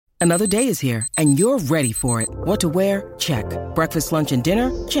Another day is here, and you're ready for it. What to wear? Check. Breakfast, lunch, and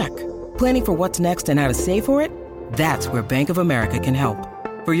dinner? Check. Planning for what's next and how to save for it? That's where Bank of America can help.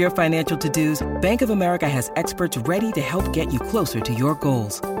 For your financial to-dos, Bank of America has experts ready to help get you closer to your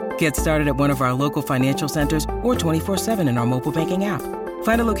goals. Get started at one of our local financial centers or 24/7 in our mobile banking app.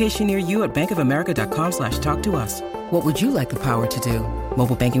 Find a location near you at bankofamerica.com/talktous. What would you like the power to do?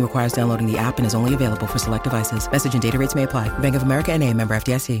 Mobile banking requires downloading the app and is only available for select devices. Message and data rates may apply. Bank of America N.A., member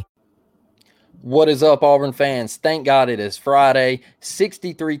FDIC. What is up, Auburn fans? Thank God it is Friday.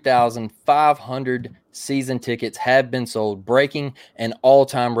 63,500 season tickets have been sold, breaking an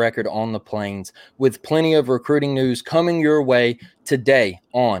all-time record on the Plains, with plenty of recruiting news coming your way today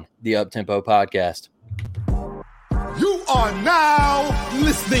on the Uptempo Podcast. You are now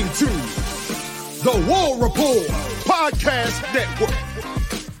listening to the War Report Podcast Network.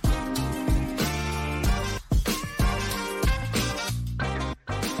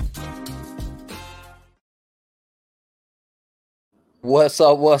 What's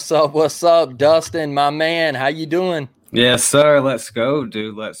up, Dustin, my man? How you doing? Yes, sir. Let's go,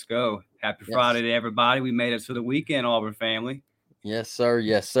 dude. Let's go. Happy Friday to everybody. We made it to the weekend, Auburn family. Yes, sir.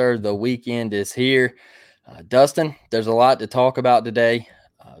 Yes, sir. The weekend is here. Dustin, there's a lot to talk about today.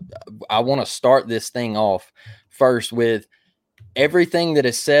 I want to start this thing off first with everything that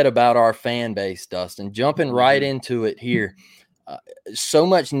is said about our fan base, Dustin. Jumping right into it here. So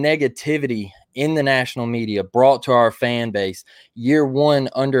much negativity in the national media brought to our fan base. Year one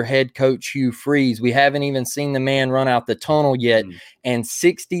under head coach Hugh Freeze. We haven't even seen the man run out the tunnel yet. And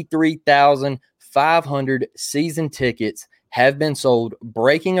 63,500 season tickets have been sold,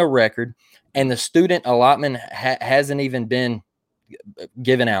 breaking a record. And the student allotment hasn't even been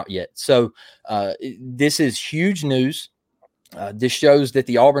given out yet. So this is huge news. This shows that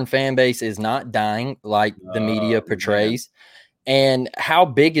the Auburn fan base is not dying like the media portrays. Man. And how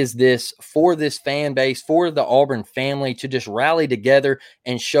big is this for this fan base, for the Auburn family to just rally together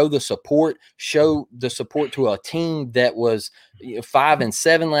and show the support to a team that was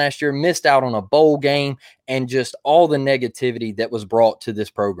 5-7 last year, missed out on a bowl game, and just all the negativity that was brought to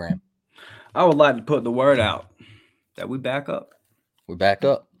this program? I would like to put the word out that we back up. We're back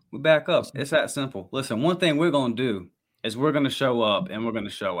up. We back up. It's that simple. Listen, one thing we're going to do is we're going to show up and we're going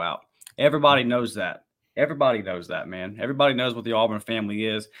to show out. Everybody knows that. Everybody knows that, man. Everybody knows what the Auburn family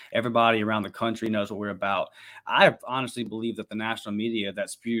is. Everybody around the country knows what we're about. I honestly believe that the national media that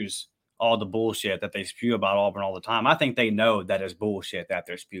spews all the bullshit that they spew about Auburn all the time, I think they know that is bullshit that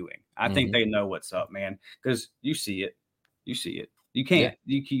they're spewing. I think they know what's up, man, because you see it. You see it. You can't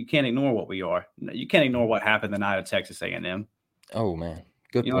you can't ignore what we are. You can't ignore what happened the night of Texas A&M. Oh, man.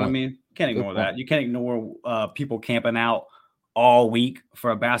 Good You know point. what I mean? You can't ignore that. You can't ignore people camping out all week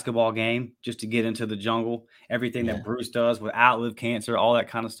for a basketball game just to get into the jungle. Everything that Bruce does with outlive cancer, all that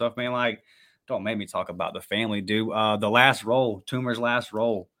kind of stuff, man. Like, don't make me talk about the family, dude. The last roll, Toomer's last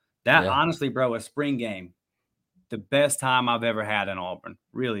roll. That honestly, bro, a spring game. The best time I've ever had in Auburn.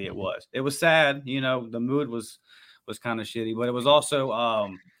 Really, it was. It was sad, you know, the mood was kind of shitty, but it was also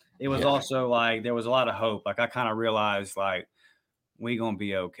also like there was a lot of hope. Like I kind of realized like we gonna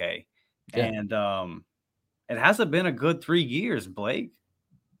be okay. And it hasn't been a good 3 years, Blake.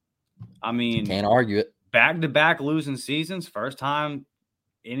 I mean, can't argue it. Back-to-back losing seasons. First time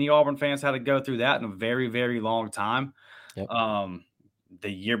any Auburn fans had to go through that in a very, very long time. Yep. The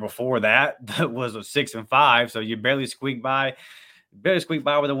year before that was a 6-5, so you barely squeaked by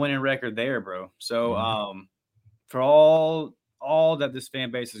with a winning record there, bro. So for all that this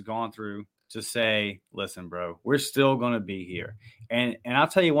fan base has gone through, to say, listen, bro, we're still going to be here. And I'll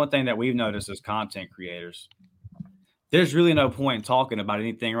tell you one thing that we've noticed as content creators. There's really no point in talking about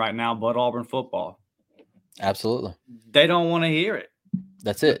anything right now but Auburn football. Absolutely. They don't want to hear it.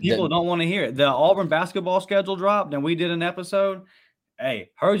 That's it. People don't want to hear it. The Auburn basketball schedule dropped, and we did an episode. Hey,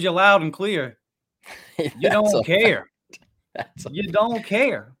 heard you loud and clear. You don't care. You don't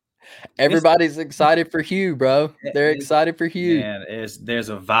care. Everybody's excited for Hugh, bro. They're excited for Hugh. Man, there's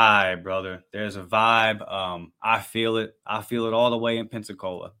a vibe, brother. There's a vibe. I feel it. I feel it all the way in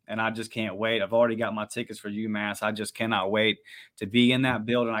Pensacola, and I just can't wait. I've already got my tickets for UMass. I just cannot wait to be in that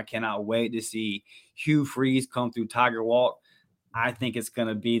building. I cannot wait to see Hugh Freeze come through Tiger Walk. I think it's going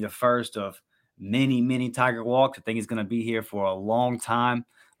to be the first of many, many Tiger Walks. I think he's going to be here for a long time.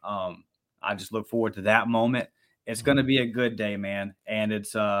 I just look forward to that moment. It's going to be a good day, man. And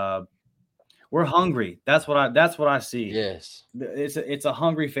it's we're hungry. That's what I see. Yes. It's a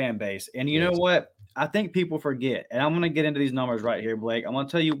hungry fan base. And you know what? I think people forget. And I'm going to get into these numbers right here, Blake. I'm going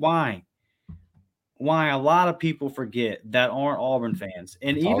to tell you why a lot of people forget that aren't Auburn fans.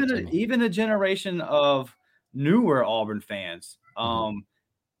 And even a generation of newer Auburn fans.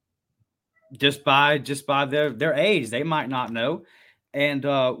 just by their age, they might not know. And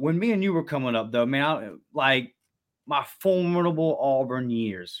when me and you were coming up, though, man, like my formidable Auburn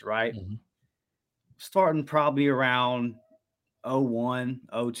years, right? Mm-hmm. Starting probably around 01,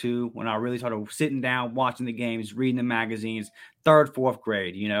 02, when I really started sitting down, watching the games, reading the magazines, third, fourth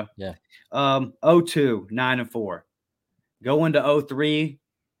grade, you know. Yeah. 02, 9-4. Go into 03,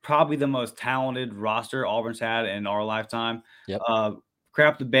 probably the most talented roster Auburn's had in our lifetime. Yep.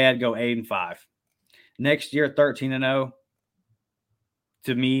 Crap the bed, go 8-5. Next year, 13-0.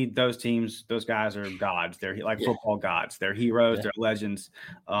 To me, those teams, those guys are gods. They're like football gods. They're heroes. They're legends.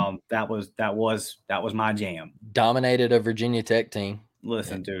 That was my jam. Dominated a Virginia Tech team.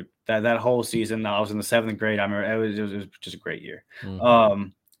 Listen, dude, that whole season, I was in the 7th grade. I remember it was just a great year.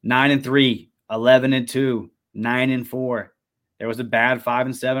 Mm-hmm. 9-3, 11-2, 9-4. There was a bad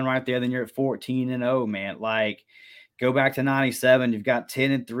 5-7 right there. Then you're at 14-0, man. Like, go back to 97. You've got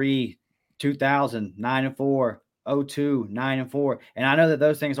 10-3, 2000, 9-4. 02, 9-4. And I know that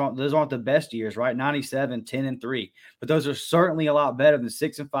those aren't the best years, right? 97, 10-3. But those are certainly a lot better than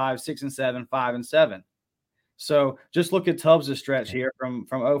 6-5, 6-7, 5-7. So just look at Tubbs' stretch here from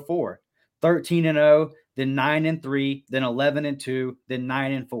 04. 13-0, then 9-3, then 11-2, then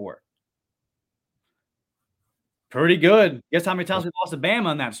 9-4. Pretty good. Guess how many times we lost to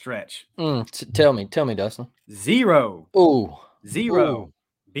Bama in that stretch? Tell me, Dustin. 0. Ooh. 0.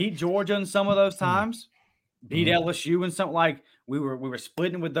 Beat Georgia in some of those times. Beat Mm-hmm. LSU and something. Like we were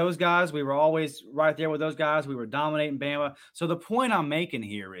splitting with those guys. We were always right there with those guys. We were dominating Bama. So the point I'm making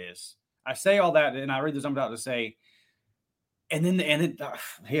here is, I say all that and I read this I'm about to say, and then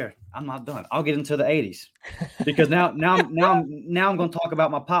here I'm not done. I'll get into the 80s because now I'm going to talk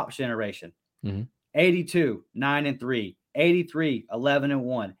about my Pops generation. Mm-hmm. 82, 9-3. 83,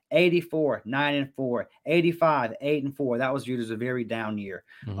 11-1. 84, 9-4. 85, 8-4. That was viewed as a very down year.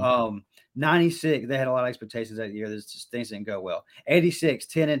 Mm-hmm. 96, they had a lot of expectations that year. There's just things didn't go well. 86,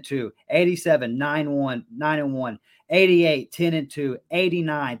 10-2. 87, 9-1. 88, 10-2.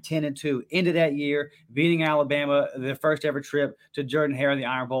 89, 10-2. Into that year, beating Alabama, the first ever trip to Jordan-Hare in the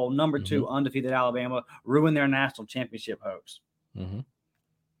Iron Bowl. Number 2, undefeated Alabama, ruined their national championship hopes. Mm-hmm.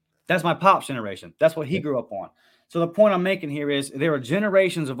 That's my Pops generation. That's what he grew up on. So the point I'm making here is there are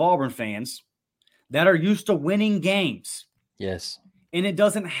generations of Auburn fans that are used to winning games. Yes. And it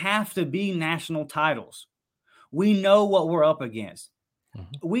doesn't have to be national titles. We know what we're up against.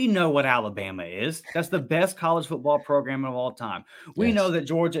 Mm-hmm. We know what Alabama is. That's the best college football program of all time. We know that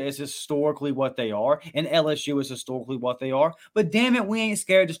Georgia is historically what they are, and LSU is historically what they are. But damn it, we ain't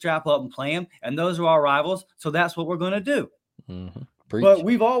scared to strap up and play them, and those are our rivals, so that's what we're going to do. Mm-hmm. But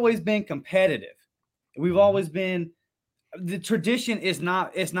we've always been competitive. We've always been – the tradition is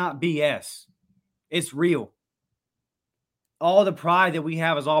not – it's not BS. It's real. All the pride that we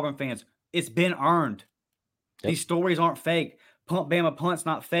have as Auburn fans, it's been earned. Yep. These stories aren't fake. Pump Bama punt's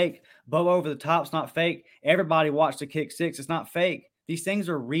not fake. Bow over the top's not fake. Everybody watched the kick six. It's not fake. These things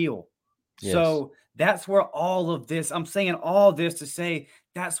are real. Yes. So that's where all of this – I'm saying all this to say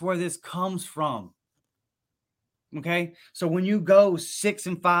that's where this comes from. Okay? So when you go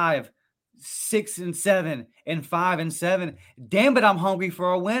 6-5, 6-7, and 5-7, damn it, I'm hungry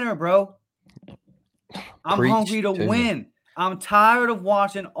for a winner, bro. I'm hungry to win. I'm tired of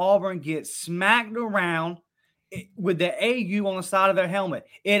watching Auburn get smacked around with the AU on the side of their helmet.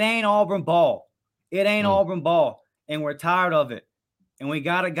 It ain't Auburn ball. It ain't Auburn ball. And we're tired of it. And we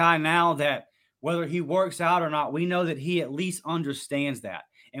got a guy now that whether he works out or not, we know that he at least understands that.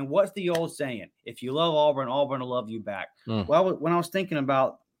 And what's the old saying? If you love Auburn, Auburn will love you back. Well, when I was thinking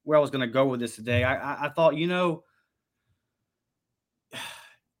about where I was going to go with this today, I thought, it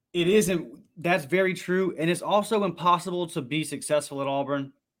isn't. That's very true. And it's also impossible to be successful at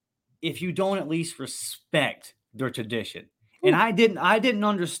Auburn if you don't at least respect their tradition. And I didn't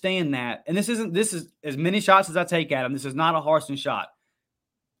understand that. And this is as many shots as I take at him. This is not a Harsin shot.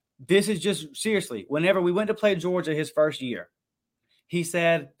 This is just seriously, whenever we went to play Georgia his first year, he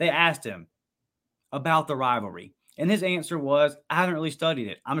said, they asked him about the rivalry. And his answer was, I haven't really studied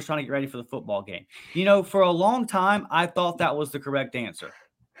it. I'm just trying to get ready for the football game. For a long time, I thought that was the correct answer.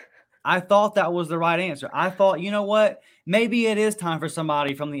 I thought that was the right answer. I thought, you know what? Maybe it is time for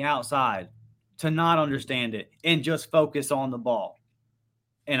somebody from the outside to not understand it and just focus on the ball.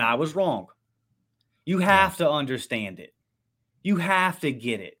 And I was wrong. You have to understand it. You have to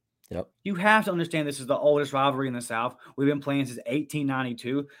get it. Yep. You have to understand this is the oldest rivalry in the South. We've been playing since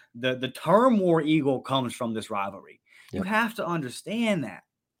 1892. The term War Eagle comes from this rivalry. Yep. You have to understand that.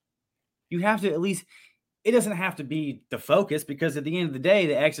 You have to at least – it doesn't have to be the focus because at the end of the day,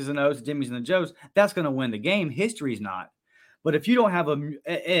 the X's and O's, the Jimmys and the Joes, that's going to win the game. History's not. But if you don't have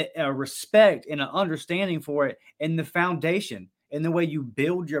a respect and an understanding for it and the foundation and the way you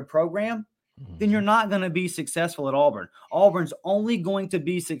build your program, then you're not going to be successful at Auburn. Auburn's only going to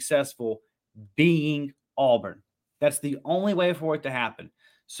be successful being Auburn. That's the only way for it to happen.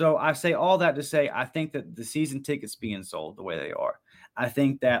 So I say all that to say I think that the season tickets being sold the way they are, I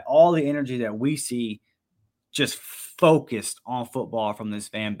think that all the energy that we see just focused on football from this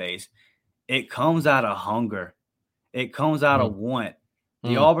fan base, it comes out of hunger. It comes out of want.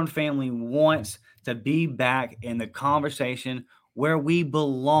 The Auburn family wants to be back in the conversation where we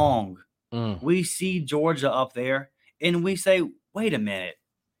belong. We see Georgia up there, and we say, wait a minute.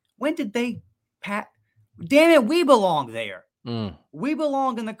 When did they pat? Damn it, we belong there. We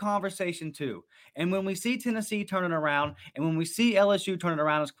belong in the conversation too. And when we see Tennessee turning around, and when we see LSU turning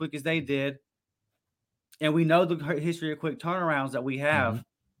around as quick as they did, and we know the history of quick turnarounds that we have,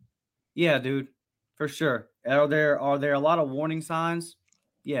 yeah, dude, for sure. Are there a lot of warning signs?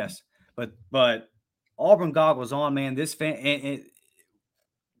 Yes, but Auburn goggles on, man. This fan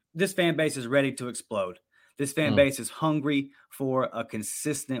base is ready to explode. This fan base is hungry for a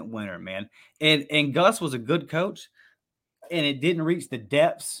consistent winner, man. And Gus was a good coach, and it didn't reach the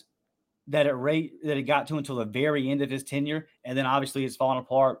depths that it got to until the very end of his tenure, and then obviously it's fallen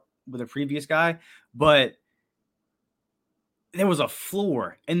apart with the previous guy. But there was a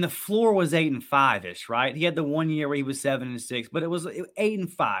floor, and the floor was 8-5-ish, right? He had the 1 year where he was 7-6, but it was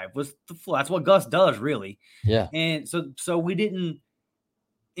 8-5 was the floor. That's what Gus does, really. Yeah. And so we didn't.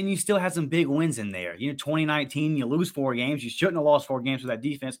 And you still had some big wins in there. 2019, you lose 4 games. You shouldn't have lost 4 games with that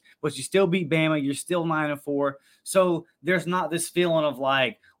defense, but you still beat Bama. You're still 9-4. So there's not this feeling of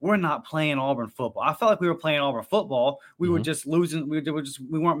like, we're not playing Auburn football. I felt like we were playing Auburn football. We were just losing. We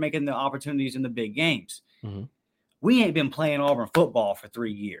weren't making the opportunities in the big games. We ain't been playing Auburn football for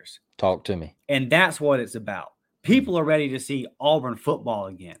 3 years. Talk to me. And that's what it's about. People are ready to see Auburn football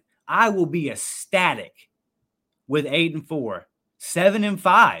again. I will be ecstatic with 8-4.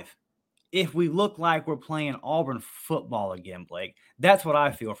 7-5 if we look like we're playing Auburn football again, Blake. That's what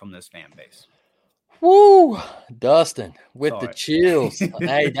I feel from this fan base. Woo, Dustin, with the chills.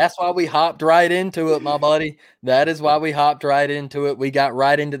 Hey, that's why we hopped right into it, my buddy. That is why we hopped right into it. We got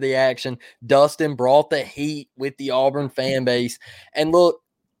right into the action. Dustin brought the heat with the Auburn fan base. And look,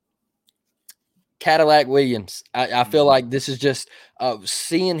 Cadillac Williams, I feel like this is just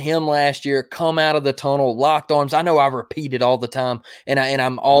seeing him last year come out of the tunnel, locked arms. I know I repeat it all the time, and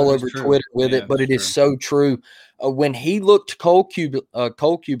I'm all over Twitter with it, but it is so true. When he looked Cole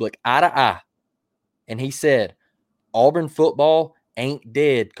Kubelik eye to eye, and he said, Auburn football ain't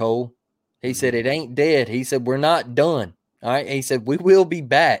dead, Cole. He said, it ain't dead. He said, we're not done. All right. He said, we will be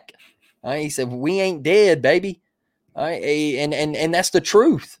back. All right. He said, we ain't dead, baby. All right. And that's the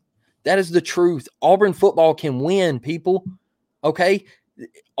truth. That is the truth. Auburn football can win, people. Okay?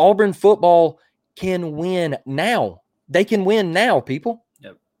 Auburn football can win now. They can win now, people.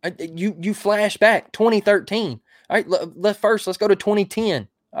 Yep. You flash back 2013. All right, let's go to 2010.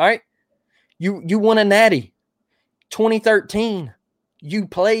 All right? You won a natty. 2013, you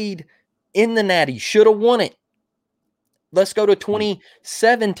played in the natty. Should have won it. Let's go to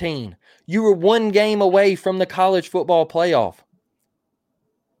 2017. You were 1 game away from the college football playoff.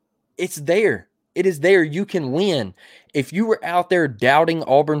 It's there. It is there. You can win. If you were out there doubting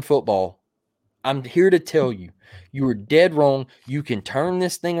Auburn football, I'm here to tell you, you were dead wrong. You can turn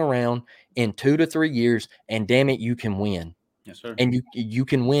this thing around in 2 to 3 years, and damn it, you can win. Yes, sir. And you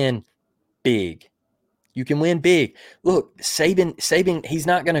can win big. You can win big. Look, Saban, he's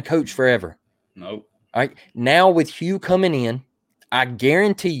not going to coach forever. Nope. All right. Now with Hugh coming in, I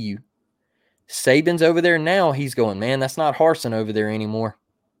guarantee you, Saban's over there now. He's going, man, that's not Harsin over there anymore.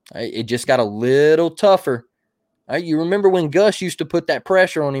 It just got a little tougher. You remember when Gus used to put that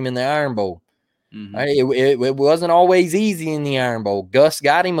pressure on him in the Iron Bowl. It wasn't always easy in the Iron Bowl. Gus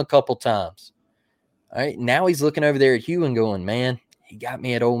got him a couple times. All right, now he's looking over there at Hugh and going, man, he got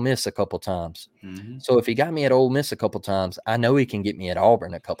me at Ole Miss a couple times. So if he got me at Ole Miss a couple times, I know he can get me at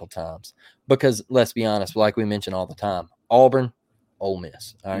Auburn a couple times. Because let's be honest, like we mention all the time, Auburn, Ole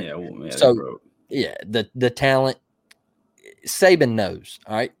Miss. All right? Yeah, so, yeah, the talent, Saban knows.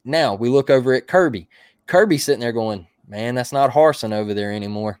 All right. Now we look over at Kirby. Kirby's sitting there going, man, that's not Harsin over there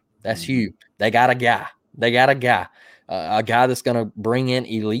anymore. That's Hugh. They got a guy. A guy that's going to bring in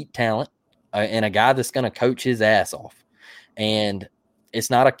elite talent and a guy that's going to coach his ass off. And it's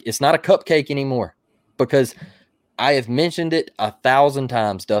not a cupcake anymore, because I have mentioned it 1,000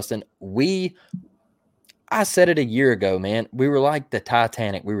 times, Dustin. I said it a year ago, man. We were like the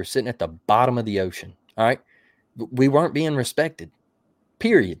Titanic. We were sitting at the bottom of the ocean. All right. We weren't being respected,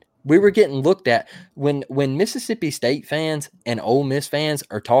 period. We were getting looked at when Mississippi State fans and Ole Miss fans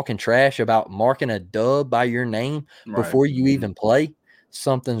are talking trash about marking a dub by your name before you even play.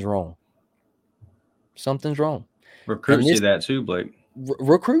 Something's wrong. Something's wrong. Recruits see that too, Blake.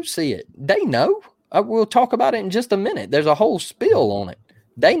 Recruits see it. They know. We'll talk about it in just a minute. There's a whole spiel on it.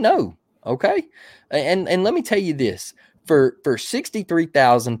 They know. Okay. And let me tell you this. For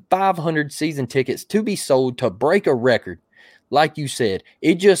 63,500 season tickets to be sold to break a record, like you said,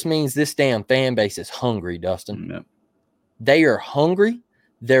 it just means this damn fan base is hungry, Dustin. Yep. They are hungry.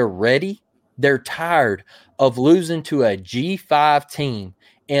 They're ready. They're tired of losing to a G5 team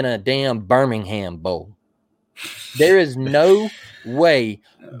in a damn Birmingham Bowl. There is no way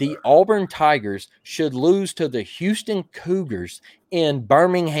the Auburn Tigers should lose to the Houston Cougars in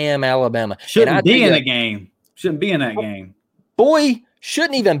Birmingham, Alabama. Shouldn't be in a game. Shouldn't be in that game. Boy,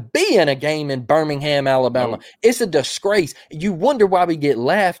 shouldn't even be in a game in Birmingham, Alabama. Nope. It's a disgrace. You wonder why we get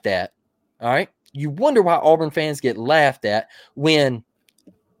laughed at, all right? You wonder why Auburn fans get laughed at when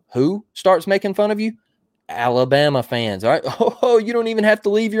who starts making fun of you? Alabama fans, all right? Oh, you don't even have to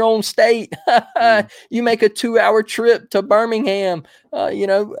leave your own state. You make a 2-hour trip to Birmingham,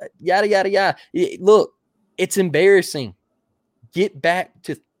 yada, yada, yada. Look, it's embarrassing. Get back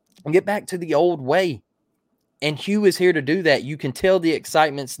to the old way. And Hugh is here to do that. You can tell the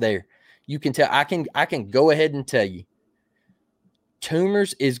excitement's there. You can tell. I can go ahead and tell you.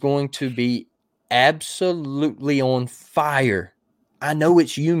 Toomers is going to be absolutely on fire. I know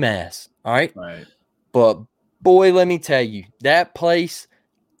it's UMass, all right? Right. But, boy, let me tell you, that place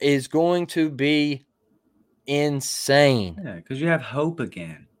is going to be insane. Yeah, because you have hope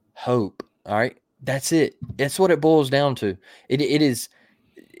again. Hope, all right? That's it. That's what it boils down to. It is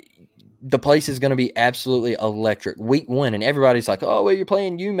 – the place is going to be absolutely electric. Week 1, and everybody's like, oh, well, you're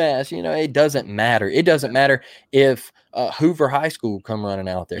playing UMass. It doesn't matter. It doesn't matter if Hoover High School come running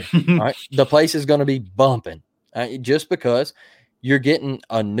out there. All right? The place is going to be bumping just because – you're getting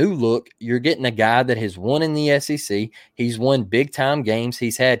a new look. You're getting a guy that has won in the SEC. He's won big-time games.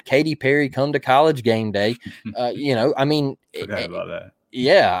 He's had Katy Perry come to College Game Day. Forgot about that.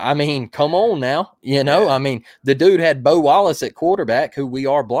 Yeah, I mean, come on now. I mean, the dude had Bo Wallace at quarterback, who we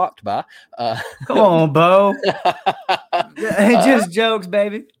are blocked by. Come on, Bo. Just jokes,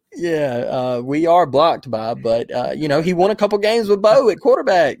 baby. Yeah, we are blocked by, but he won a couple games with Bo at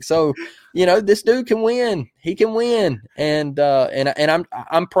quarterback. So, this dude can win. He can win, and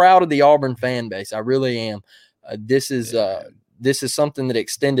I'm proud of the Auburn fan base. I really am. This is something that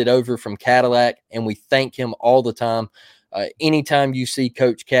extended over from Cadillac, and we thank him all the time. Anytime you see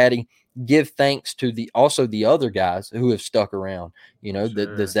Coach Caddy, give thanks to the other guys who have stuck around.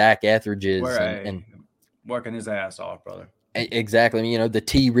 The Zach Etheridges and working his ass off, brother. Exactly. The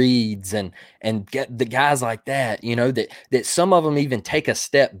T Reeds and get the guys like that, that some of them even take a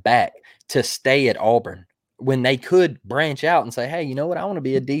step back to stay at Auburn when they could branch out and say, hey, you know what? I want to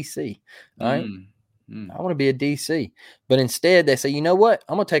be a DC. All right. I want to be a DC. But instead they say, you know what?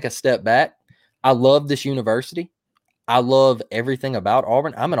 I'm going to take a step back. I love this university. I love everything about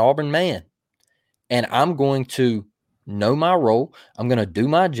Auburn. I'm an Auburn man, and I'm going to know my role. I'm going to do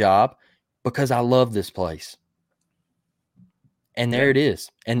my job because I love this place. And there it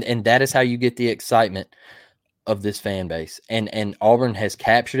is. And that is how you get the excitement of this fan base. And Auburn has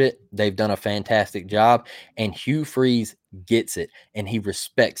captured it. They've done a fantastic job. And Hugh Freeze gets it. And he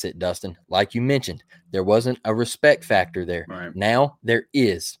respects it, Dustin. Like you mentioned, there wasn't a respect factor there. Right. Now there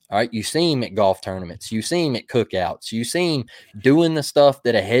is. All right. You see him at golf tournaments. You see him at cookouts. You see him doing the stuff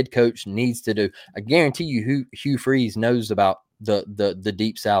that a head coach needs to do. I guarantee you Hugh Freeze knows about the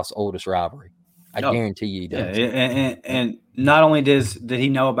Deep South's oldest rivalry. I guarantee you he does. Yeah, and not only did he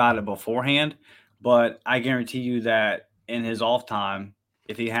know about it beforehand, but I guarantee you that in his off time,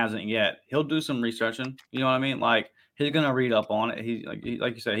 if he hasn't yet, he'll do some researching. You know what I mean? Like, he's gonna read up on it. He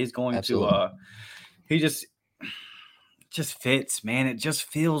like you said, he's going to. He just fits, man. It just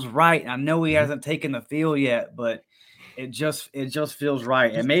feels right. I know he hasn't taken the field yet, but it just feels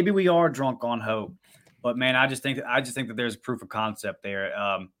right. And maybe we are drunk on hope, but man, I just think that there's proof of concept there.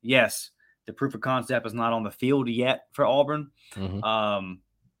 Yes. The proof of concept is not on the field yet for Auburn,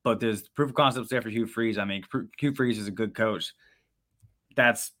 but there's proof of concept there for Hugh Freeze. I mean, Hugh Freeze is a good coach.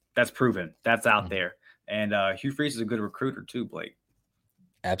 That's proven. That's out there. And Hugh Freeze is a good recruiter too, Blake.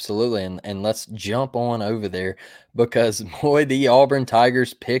 Absolutely. And let's jump on over there because, boy, the Auburn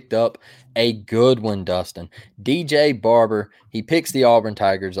Tigers picked up a good one, Dustin. DJ Barber, he picks the Auburn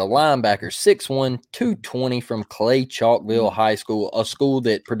Tigers, a linebacker, 6'1", 220 from Clay Chalkville High School, a school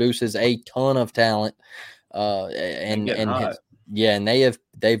that produces a ton of talent. Yeah, and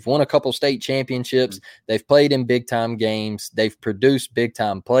they've won a couple state championships. They've played in big time games. They've produced big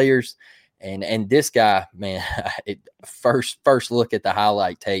time players. And this guy, man, first look at the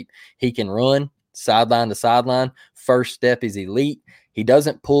highlight tape, he can run sideline to sideline. First step is elite. He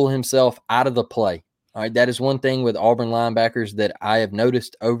doesn't pull himself out of the play. All right, that is one thing with Auburn linebackers that I have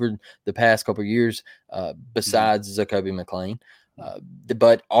noticed over the past couple of years, besides Zacoby McClain.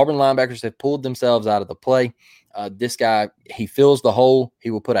 But Auburn linebackers have pulled themselves out of the play. This guy, he fills the hole.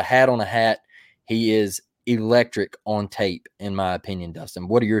 He will put a hat on a hat. He is electric on tape, in my opinion, Dustin.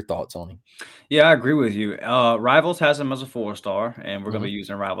 What are your thoughts on him? Yeah, I agree with you. Rivals has him as a 4-star, and we're gonna be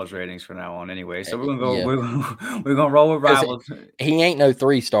using Rivals ratings from now on anyway. So we're gonna go. We're gonna roll with Rivals. He ain't no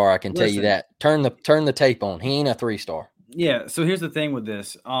 3-star. I can tell you that. Turn the tape on. He ain't a 3-star. Yeah. So here's the thing with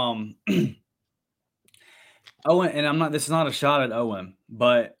this. Owen, and this is not a shot at Owen,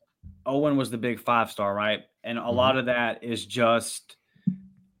 but Owen was the big 5-star, right? And a lot of that is just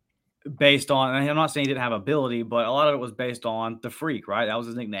based on, and I'm not saying he didn't have ability, but a lot of it was based on the Freak, right? That was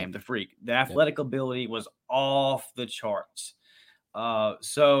his nickname, the Freak. The athletic ability was off the charts.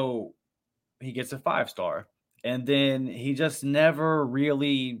 So he gets a 5-star. And then he just never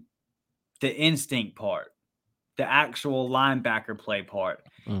really, the instinct part, the actual linebacker play part,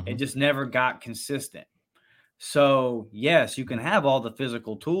 it just never got consistent. So, yes, you can have all the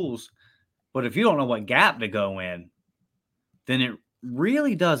physical tools, but if you don't know what gap to go in, then it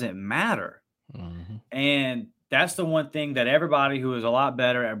really doesn't matter. And that's the one thing that everybody who is a lot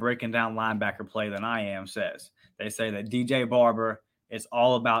better at breaking down linebacker play than I am says. They say that DJ Barber is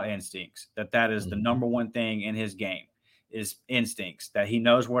all about instincts, that is the number one thing in his game is instincts, that he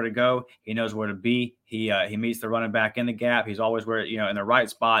knows where to go. He knows where to be. He meets the running back in the gap. He's always where, in the right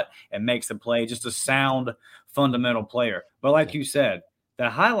spot and makes the play. Just a sound fundamental player. But like you said, the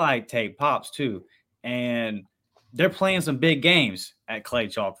highlight tape pops too. And they're playing some big games at Clay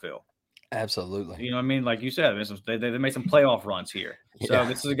Chalkville. Absolutely. You know what I mean? Like you said, they made some playoff runs here. So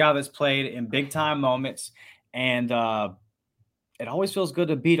this is a guy that's played in big time moments. And it always feels good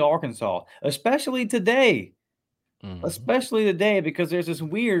to beat Arkansas, especially today. Especially today, because there's this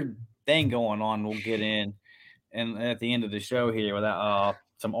weird thing going on we'll get in and at the end of the show here with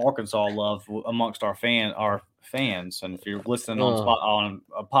some Arkansas love amongst our fans. And if you're listening on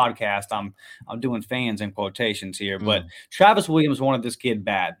a podcast, I'm doing fans in quotations here. But Travis Williams wanted this kid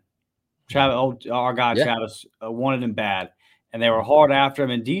bad. Our guy Travis wanted him bad, and they were hard after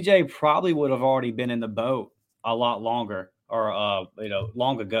him. And DJ probably would have already been in the boat a lot longer, or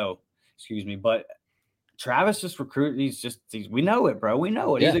long ago. Excuse me, but Travis just recruit. We know it, bro. We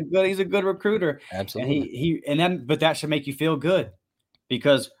know it. Yeah. He's a good recruiter. Absolutely. But that should make you feel good,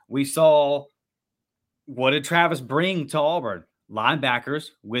 because we saw what did Travis bring to Auburn? Linebackers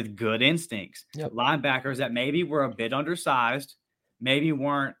with good instincts. Linebackers that maybe were a bit undersized, maybe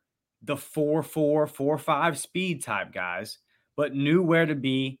weren't the 4.4, 4.5 speed type guys, but knew where to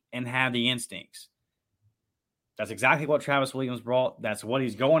be and had the instincts. That's exactly what Travis Williams brought. That's what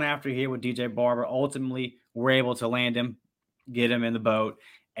he's going after here with DJ Barber. Ultimately, we're able to land him, get him in the boat.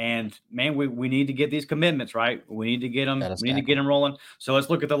 And, man, we need to get these commitments, right? We need to get them. We need to get them rolling. So let's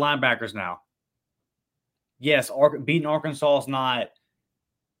look at the linebackers now. Yes, beating Arkansas is not,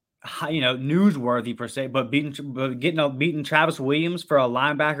 newsworthy per se, but beating Travis Williams for a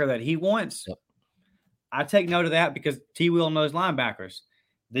linebacker that he wants, I take note of that, because T. Will knows linebackers.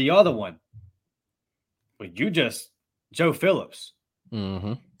 The other one, Joe Phillips.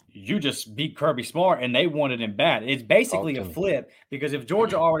 You just beat Kirby Smart, and they wanted him bad. It's basically a flip, because if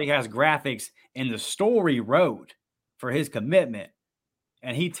Georgia already has graphics in the story wrote for his commitment,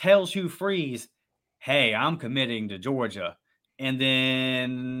 and he tells Hugh Freeze, hey, I'm committing to Georgia, and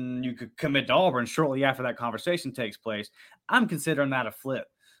then you could commit to Auburn shortly after that conversation takes place, I'm considering that a flip.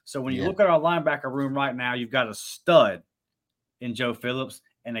 So when you look at our linebacker room right now, you've got a stud in Joe Phillips,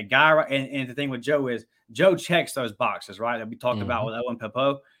 and a guy, and the thing with Joe is Joe checks those boxes, right? That we talked about with Owen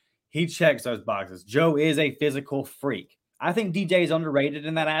Pepo. He checks those boxes. Joe is a physical freak. I think DJ is underrated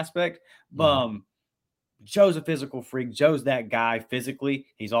in that aspect. Joe's a physical freak. Joe's that guy physically.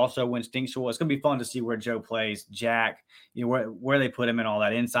 He's also instinctual. It's going to be fun to see where Joe plays. Jack, where they put him in all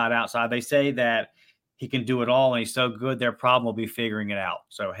that inside, outside. They say that he can do it all, and he's so good, their problem will be figuring it out.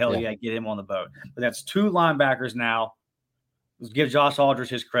 So, hell yeah, get him on the boat. But that's two linebackers now. Let's give Josh Aldridge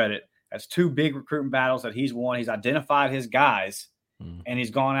his credit. That's two big recruiting battles that he's won. He's identified his guys, and he's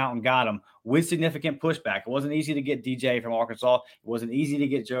gone out and got them with significant pushback. It wasn't easy to get DJ from Arkansas. It wasn't easy to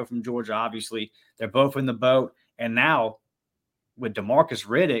get Joe from Georgia, obviously. They're both in the boat. And now with DeMarcus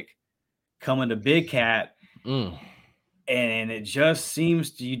Riddick coming to Big Cat, And it just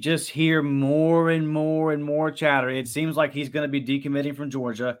seems you just hear more and more and more chatter. It seems like he's going to be decommitting from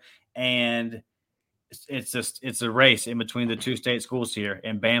Georgia, and it's a race in between the two state schools here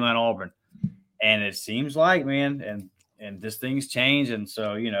in Bama and Auburn. And it seems like, man, and this thing's change, and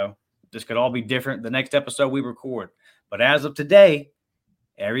so this could all be different the next episode we record. But as of today,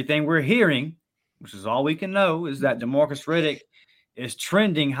 everything we're hearing, which is all we can know, is that DeMarcus Riddick is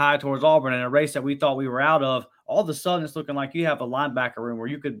trending high towards Auburn in a race that we thought we were out of. All of a sudden, it's looking like you have a linebacker room where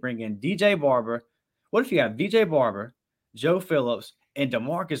you could bring in DJ Barber. What if you have DJ Barber, Joe Phillips, and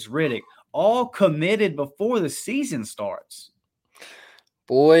DeMarcus Riddick all committed before the season starts?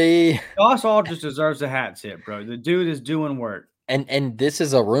 Boy, Josh Aldridge deserves a hat tip, bro. The dude is doing work. And this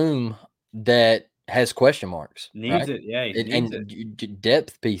is a room that has question marks. Needs right? it, yeah. Needs it.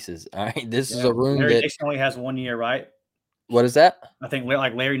 Depth pieces. All right, this is a room Larry that Nixon only has 1 year, right? What is that? I think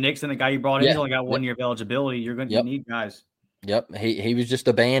like Larry Nixon, the guy you brought in, he's only got 1 year of eligibility. You're going to need guys. Yep. He was just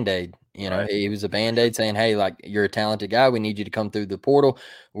a Band-Aid. Right. He was a Band-Aid saying, hey, like, you're a talented guy. We need you to come through the portal.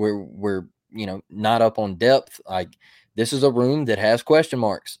 We're not up on depth. Like, this is a room that has question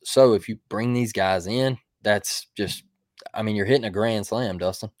marks. So if you bring these guys in, that's just, you're hitting a grand slam,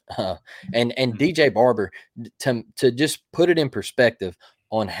 Dustin. And DJ Barber, to just put it in perspective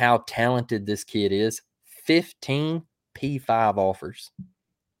on how talented this kid is, 15 P5 offers,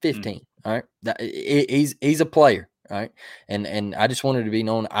 15. All right. He's a player. All right. And I just wanted to be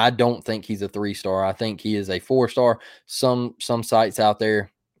known. I don't think he's a 3-star. I think he is a 4-star. Some sites out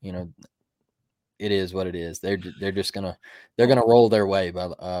there, it is what it is. They're just gonna roll their way,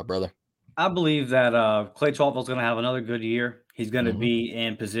 brother. I believe that Clay Chalkville's gonna have another good year. He's gonna be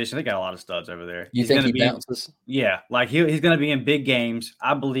in position. They got a lot of studs over there. You think he bounces? Yeah, like he's gonna be in big games.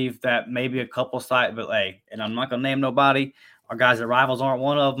 I believe that maybe a couple sites, but and I'm not gonna name nobody. Our guys at Rivals aren't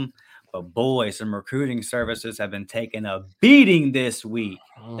one of them. But boy, some recruiting services have been taking a beating this week.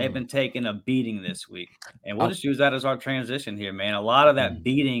 They've been taking a beating this week. And we'll just use that as our transition here, man. A lot of that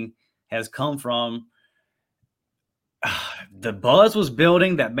beating has come from the buzz was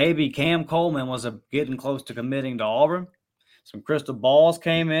building that maybe Cam Coleman was getting close to committing to Auburn. Some crystal balls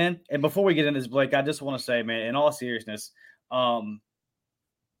came in. And before we get into this, Blake, I just want to say, man, in all seriousness, I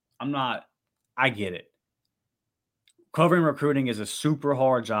get it. Covering recruiting is a super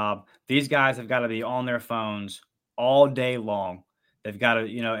hard job. These guys have got to be on their phones all day long. They've got to,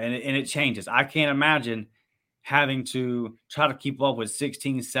 and it changes. I can't imagine having to try to keep up with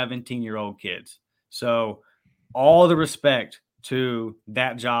 16, 17-year-old kids. So all the respect to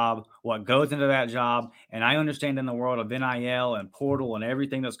that job, what goes into that job. And I understand in the world of NIL and portal and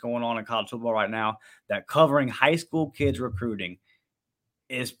everything that's going on in college football right now, that covering high school kids recruiting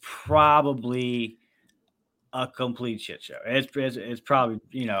is probably a complete shit show. It's probably,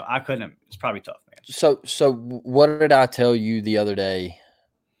 it's probably tough, man. So what did I tell you the other day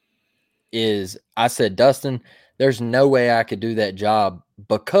is I said, Dustin, there's no way I could do that job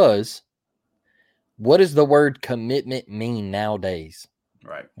because what does the word commitment mean nowadays?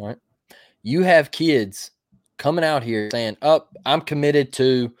 Right. All right. You have kids coming out here saying, I'm committed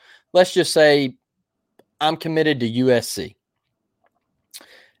to, let's just say I'm committed to USC.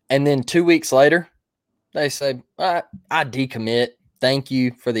 And then 2 weeks later, they say, I decommit. Thank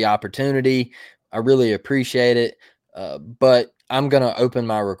you for the opportunity. I really appreciate it. But I'm going to open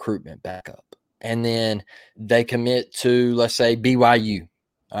my recruitment back up. And then they commit to, let's say, BYU.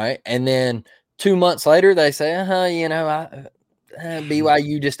 All right. And then 2 months later, they say,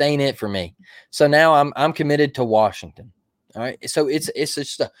 BYU just ain't it for me. So now I'm committed to Washington. All right. So it's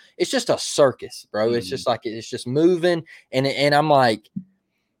just a circus, bro. It's just like, it's just moving. And I'm like,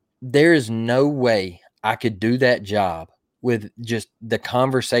 there is no way I could do that job with just the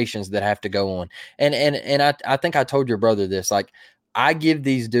conversations that have to go on. And I think I told your brother this, like I give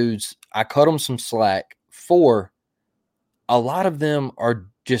these dudes, I cut them some slack for a lot of them are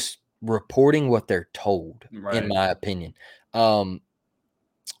just reporting what they're told, in my opinion. And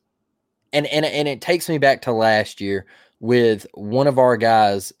it takes me back to last year with one of our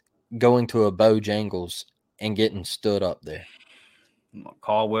guys going to a Bojangles and getting stood up there.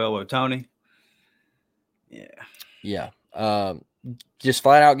 Caldwell with Tony. Yeah. Just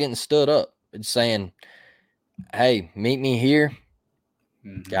flat out getting stood up and saying, hey, meet me here.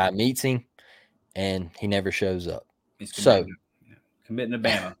 Guy meets him and he never shows up. He's committing to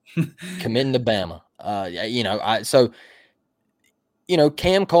Bama. Committing to Bama.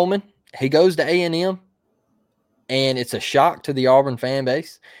 Cam Coleman, he goes to A&M and it's a shock to the Auburn fan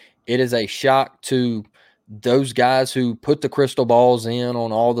base. It is a shock to those guys who put the crystal balls in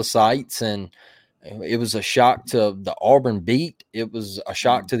on all the sites, and it was a shock to the Auburn beat. It was a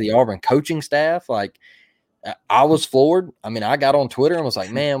shock to the Auburn coaching staff. Like, I was floored. I mean, I got on Twitter and was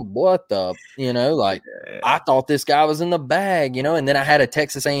like, man, what the, like I thought this guy was in the bag, and then I had a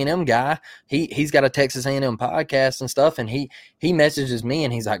Texas A&M guy. He's got a Texas A&M podcast and stuff. And he messages me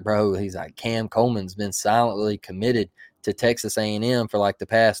and he's like, bro, Cam Coleman's been silently committed to Texas A&M for like the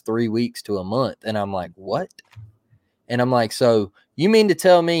past 3 weeks to a month. And I'm like, what? And I'm like, so you mean to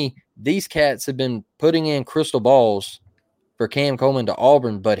tell me these cats have been putting in crystal balls for Cam Coleman to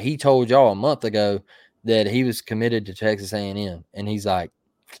Auburn, but he told y'all a month ago that he was committed to Texas A&M? And he's like,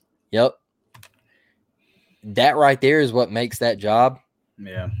 yep. That right there is what makes that job.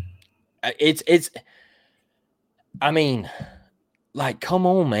 Yeah. It's I mean, like, come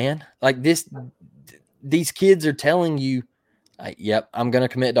on, man. Like these kids are telling you, like, yep, I'm going to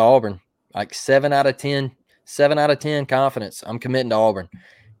commit to Auburn. Like 7 out of 10 confidence. I'm committing to Auburn.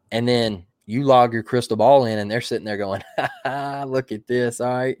 And then you log your crystal ball in and they're sitting there going, look at this.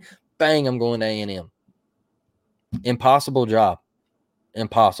 All right, bang, I'm going to A&M. Impossible job.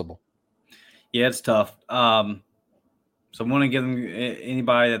 Impossible. Yeah, it's tough. So I want to give them,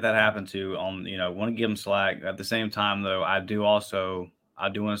 anybody that happened to, want to give them slack. At the same time, though, I do want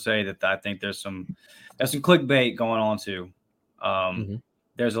to say that I think there's some clickbait going on too.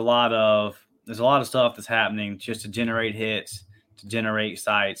 There's a lot of stuff that's happening just to generate hits, to generate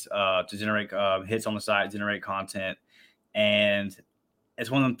sites, to generate hits on the site, generate content, and it's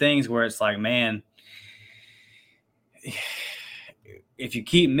one of them things where it's like, man, if you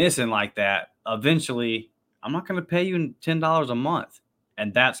keep missing like that, eventually I'm not going to pay you $10 a month.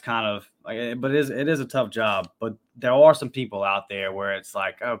 And that's kind of like, but it is a tough job. But there are some people out there where it's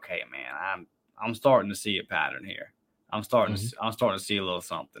like, okay, man, I'm starting to see a pattern here. I'm starting to see a little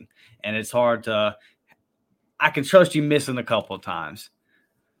something. And it's hard I can trust you missing a couple of times.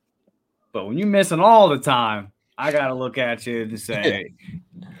 But when you're missing all the time, I got to look at you and say,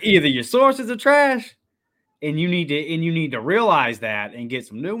 either your sources are trash, and you need to realize that and get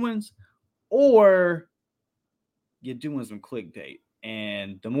some new ones, or you're doing some clickbait.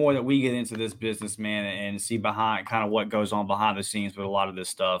 And the more that we get into this business, man, and see behind kind of what goes on behind the scenes with a lot of this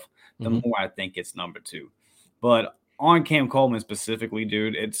stuff, the more I think it's number two. But on Cam Coleman specifically,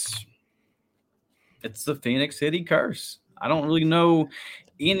 dude, it's the Phoenix City curse. I don't really know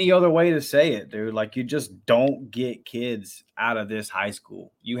any other way to say it, dude. Like, you just don't get kids out of this high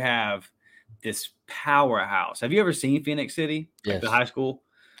school. You have this powerhouse. Have you ever seen Phoenix City? Like, yes. The high school?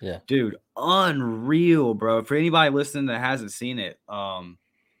 Yeah. Dude, unreal, bro. For anybody listening that hasn't seen it,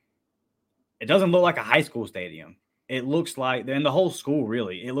 it doesn't look like a high school stadium. It looks like, and the whole school,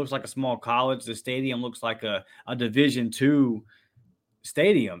 really, it looks like a small college. The stadium looks like a Division II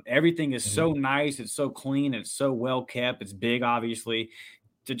stadium. Everything is so nice. It's so clean. It's so well kept. It's big, obviously.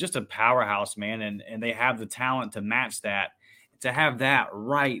 To just a powerhouse, man. And they have the talent to match that. To have that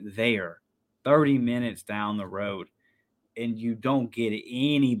right there, 30 minutes down the road, and you don't get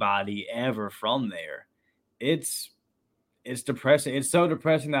anybody ever from there. It's depressing. It's so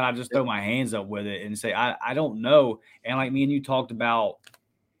depressing that I just throw my hands up with it and say, I don't know. And like me and you talked about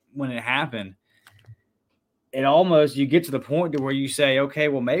when it happened, it almost, you get to the point to where you say, okay,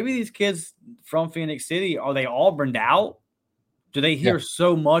 well, maybe these kids from Phoenix City, are they Auburned out? Do they hear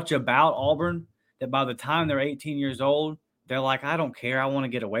so much about Auburn that by the time they're 18 years old, they're like, I don't care. I want to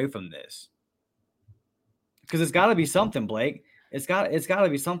get away from this. Because it's got to be something, Blake. It's got to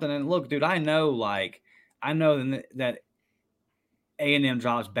be something. And look, dude, I know that A&M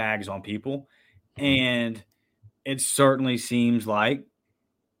drops bags on people, and it certainly seems like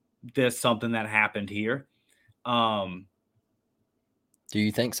there's something that happened here. Do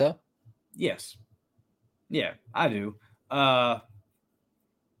you think so? Yes. Yeah, I do. But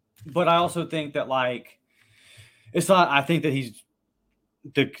I also think that, like, it's not, I think that he's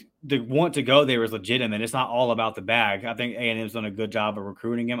the want to go there is legitimate. It's not all about the bag. I think A&M's done a good job of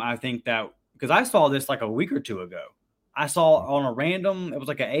recruiting him. I think that, because I saw this like a week or two ago. I saw on a random, it was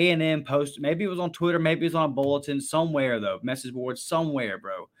like an A&M post. Maybe it was on Twitter. Maybe it was on a bulletin somewhere, though. Message board somewhere,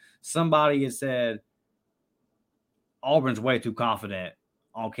 bro. Somebody had said, Auburn's way too confident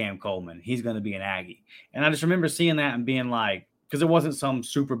on Cam Coleman. He's going to be an Aggie. And I just remember seeing that and being like, because it wasn't some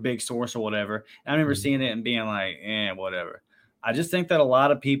super big source or whatever. And I remember seeing it and being like, whatever. I just think that a lot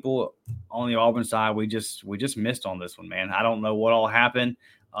of people on the Auburn side, we just missed on this one, man. I don't know what all happened.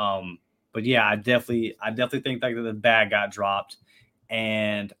 But yeah, I definitely think that the bag got dropped.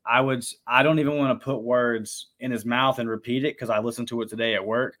 And I don't even want to put words in his mouth and repeat it, because I listened to it today at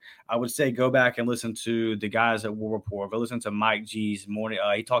work. I would say go back and listen to the guys at War Report. Go listen to Mike G's morning.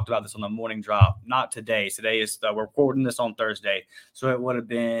 He talked about this on the morning drop. Not today. Today is we're recording this on Thursday, so it would have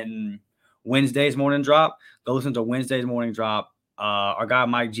been Wednesday's morning drop. Go listen to Wednesday's morning drop. Our guy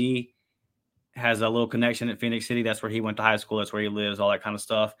Mike G, has a little connection at Phoenix City. That's where he went to high school. That's where he lives, all that kind of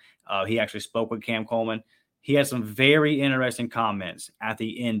stuff. He actually spoke with Cam Coleman. He had some very interesting comments at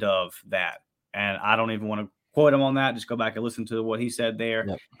the end of that. And I don't even want to quote him on that. Just go back and listen to what he said there,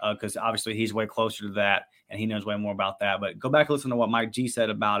 because obviously he's way closer to that and he knows way more about that. But go back and listen to what Mike G said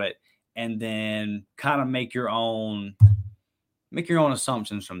about it, and then kind of make your own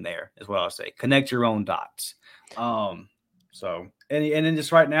assumptions from there, is what I'll say. Connect your own dots. So and then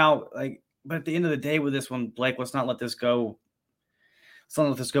just right now, like, but at the end of the day with this one, Blake, let's not let this go. Let's not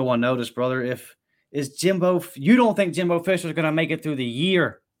let this go unnoticed, brother. You don't think Jimbo Fisher's going to make it through the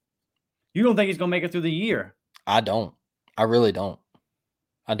year? You don't think he's going to make it through the year? I don't. I really don't.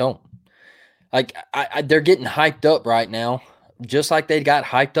 I don't. Like, they're getting hyped up right now, just like they got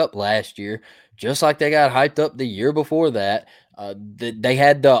hyped up last year, just like they got hyped up the year before that. They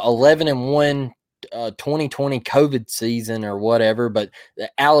had the 11-1 2020 COVID season or whatever, but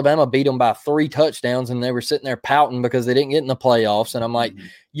Alabama beat them by 3 touchdowns, and they were sitting there pouting because they didn't get in the playoffs. And I'm like,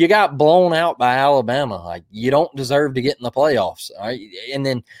 you got blown out by Alabama. Like, you don't deserve to get in the playoffs. All right. And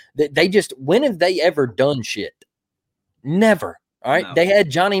then they just, when have they ever done shit? Never. All right. No. They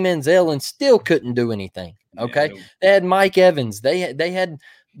had Johnny Manziel and still couldn't do anything. Okay. Yeah. They had Mike Evans. They had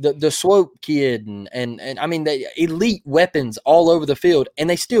the Swope kid and I mean, they elite weapons all over the field, and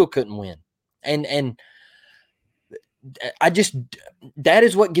they still couldn't win. And I just, that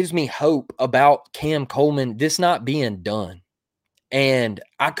is what gives me hope about Cam Coleman, this not being done. And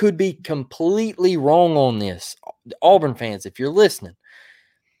I could be completely wrong on this. Auburn fans, if you're listening,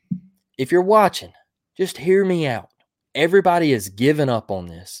 if you're watching, just hear me out. Everybody is giving up on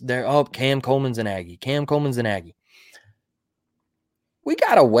this. They're up. Cam Coleman's an Aggie. Cam Coleman's an Aggie. We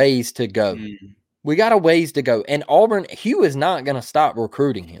got a ways to go. We got a ways to go. And Auburn, Hugh is not going to stop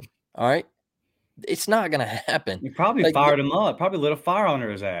recruiting him. All right. It's not going to happen. You probably fired him up. Probably lit a fire under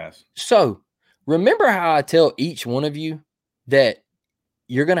his ass. So remember how I tell each one of you that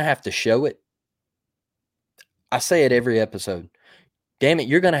you're going to have to show it? I say it every episode. Damn it,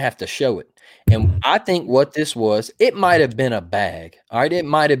 you're going to have to show it. And I think what this was, it might have been a bag. All right. It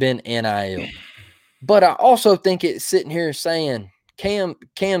might have been NIL. But I also think it's sitting here saying, Cam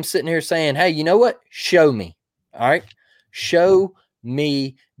sitting here saying, hey, you know what? Show me. All right. Show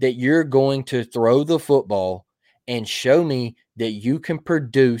me that you're going to throw the football, and show me that you can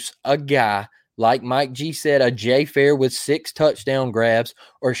produce a guy like Mike G said, a Jay Fair with 6 touchdown grabs,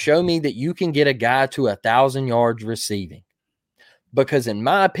 or show me that you can get a guy to 1,000 yards receiving. Because in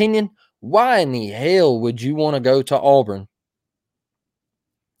my opinion, why in the hell would you want to go to Auburn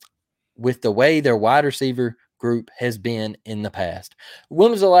with the way their wide receiver group has been in the past?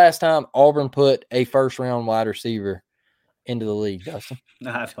 When was the last time Auburn put a first-round wide receiver into the league, Dustin?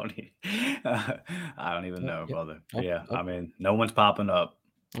 I don't even know, brother. Yeah, I mean, no one's popping up.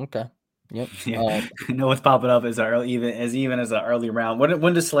 Okay. Yep. Yeah. No one's popping up as even as an early round.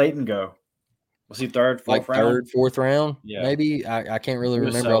 When does Slayton go? Was he third, fourth round? Third, fourth round? Yeah. Maybe. I can't really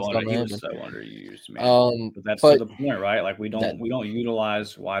remember. He was so underused, man. But that's to the point, right? Like we don't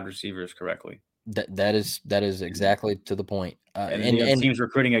utilize wide receivers correctly. That is exactly to the point. And teams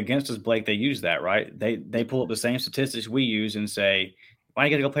recruiting against us, Blake, they use that, right? They pull up the same statistics we use and say, why are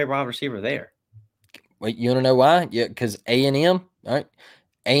you going to go play wide receiver there? Wait, you want to know why? Yeah, because A&M, all right?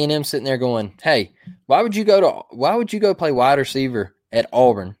 A&M sitting there going, hey, why would you go play wide receiver at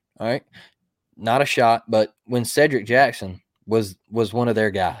Auburn? All right. Not a shot, but when Cedric Jackson was one of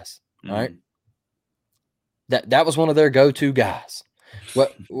their guys, all right? That was one of their go-to guys.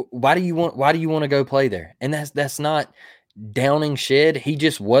 Why do you want to go play there? And that's not downing Shed. He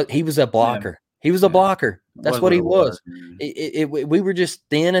was a blocker. Yeah. He was a blocker. That's what he was. We were just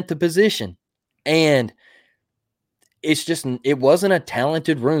thin at the position. And it wasn't a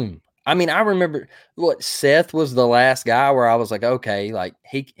talented room. I mean, I remember Seth was the last guy where I was like, okay, like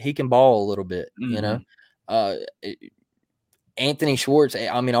he can ball a little bit, you know. Anthony Schwartz,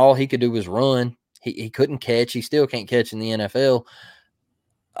 I mean, all he could do was run. He couldn't catch. He still can't catch in the NFL.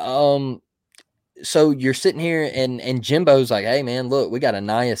 So you're sitting here and Jimbo's like, hey man, look, we got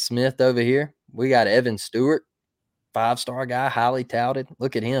Anaya Smith over here. We got Evan Stewart, 5-star guy, highly touted.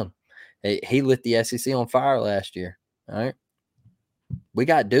 Look at him. He lit the SEC on fire last year. All right. We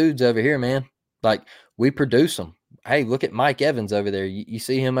got dudes over here, man. Like, we produce them. Hey, look at Mike Evans over there. You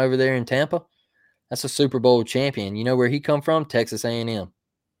see him over there in Tampa? That's a Super Bowl champion. You know where he come from? Texas A&M.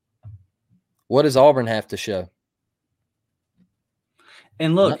 What does Auburn have to show?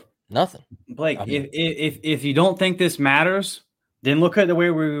 And look, nothing. Blake, if you don't think this matters, then look at the way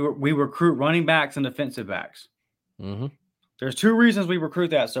we recruit running backs and defensive backs. Mm-hmm. There's 2 reasons we recruit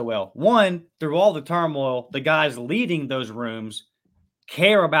that so well. One, through all the turmoil, the guys leading those rooms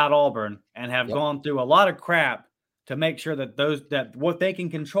care about Auburn and have gone through a lot of crap to make sure that what they can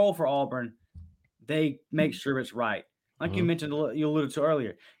control for Auburn, they make sure it's right. Like you mentioned, you alluded to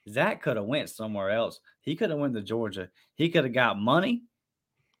earlier, Zach could have went somewhere else. He could have went to Georgia. He could have got money.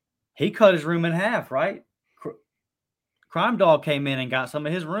 He cut his room in half, right? Crime Dog came in and got some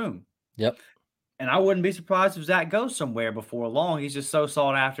of his room. Yep. And I wouldn't be surprised if Zach goes somewhere before long. He's just so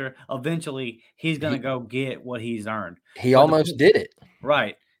sought after. Eventually, he's going to go get what he's earned. He almost did it.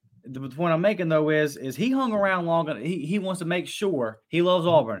 Right. The point I'm making, though, is he hung around long enough. He wants to make sure he loves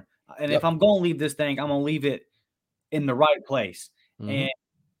Auburn. And if I'm going to leave this thing, I'm going to leave it in the right place. And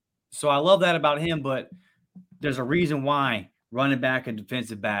so I love that about him, but there's a reason why running back and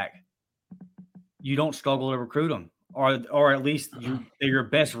defensive back, you don't struggle to recruit them, or at least they're your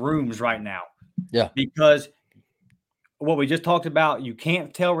best rooms right now. Yeah. Because what we just talked about, you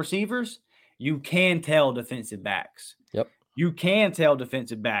can't tell receivers, you can tell defensive backs. Yep. You can tell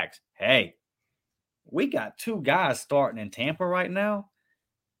defensive backs, hey, we got 2 guys starting in Tampa right now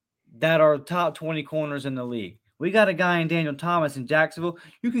that are top 20 corners in the league. We got a guy in Daniel Thomas in Jacksonville.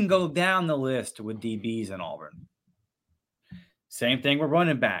 You can go down the list with DBs in Auburn. Same thing with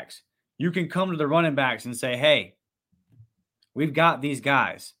running backs. You can come to the running backs and say, hey, we've got these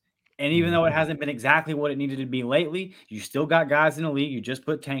guys. And even though it hasn't been exactly what it needed to be lately, you still got guys in the league. You just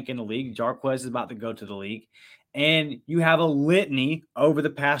put Tank in the league. Jarquez is about to go to the league. And you have a litany over the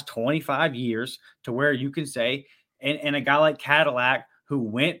past 25 years to where you can say, and a guy like Cadillac, who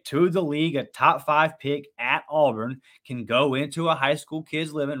went to the league, a top 5 pick at Auburn, can go into a high school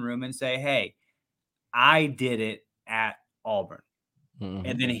kid's living room and say, hey, I did it at Auburn.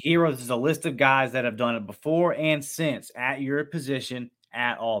 And then here is a list of guys that have done it before and since at your position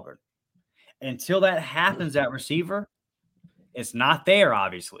at Auburn. Until that happens at receiver, it's not there,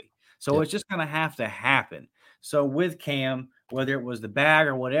 obviously. So it's just going to have to happen. So with Cam, whether it was the bag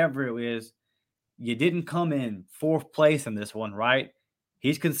or whatever it is, you didn't come in 4th place in this one, right?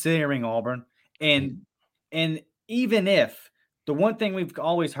 He's considering Auburn. And even if the one thing we've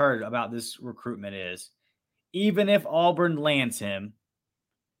always heard about this recruitment is, even if Auburn lands him,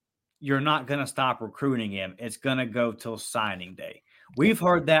 you're not going to stop recruiting him. It's going to go till signing day. We've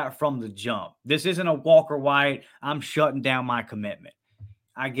heard that from the jump. This isn't a Walker White, I'm shutting down my commitment.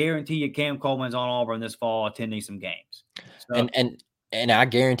 I guarantee you Cam Coleman's on Auburn this fall attending some games. So, and I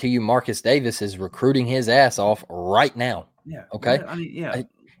guarantee you Marcus Davis is recruiting his ass off right now. Yeah. Okay. I mean,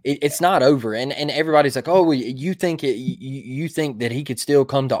 it's not over. And everybody's like, oh, you think that he could still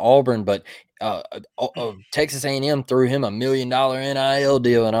come to Auburn, but Texas A&M threw him $1 million NIL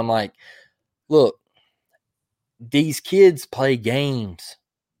deal. And I'm like, look, these kids play games.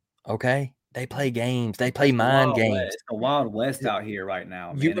 Okay. They play games. They play mind games. It's the Wild West out here right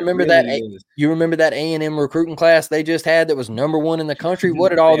now. Man. You remember You remember that A&M recruiting class they just had that was #1 in the country? What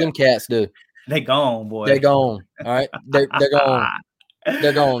did all them cats do? They gone, boy. They gone. All right. They're gone.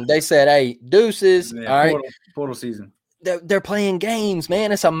 They're gone. They said, hey, deuces. Yeah, all right. Portal season. They're playing games,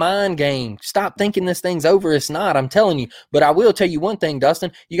 man. It's a mind game. Stop thinking this thing's over. It's not. I'm telling you. But I will tell you one thing,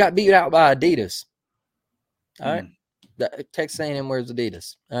 Dustin. You got beat out by Adidas. All right. Texas A&M wears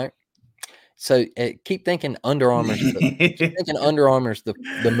Adidas. All right. So keep thinking Under Armour's the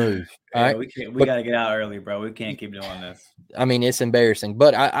move. All right. We got to get out early, bro. We can't keep doing this. I mean, it's embarrassing.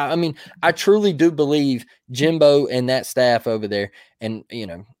 But I mean, I truly do believe Jimbo and that staff over there, and you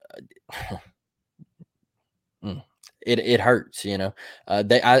know, it hurts. You know,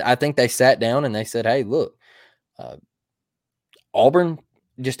 I think they sat down and they said, "Hey, look, Auburn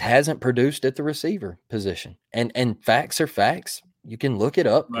just hasn't produced at the receiver position, and facts are facts." You can look it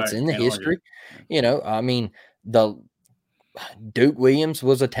up. Right. It's in the history. You know, I mean, Duke Williams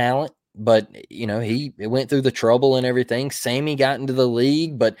was a talent, but, you know, he went through the trouble and everything. Sammy got into the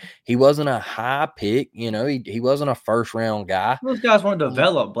league, but he wasn't a high pick. You know, he wasn't a first-round guy. Those guys weren't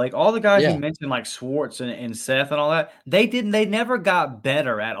developed. Like, all the guys you mentioned, like Schwartz and Seth and all that, they never got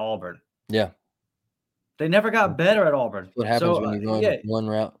better at Auburn. Yeah. They never got better at Auburn. What happens when you run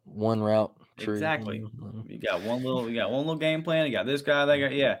one route? True. Exactly. You got one little game plan. You got this guy, that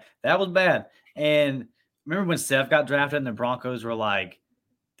guy. That was bad. And remember when Seth got drafted and the Broncos were like,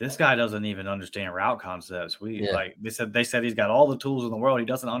 this guy doesn't even understand route concepts. They said he's got all the tools in the world. He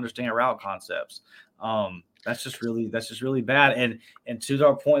doesn't understand route concepts. That's just really bad. And to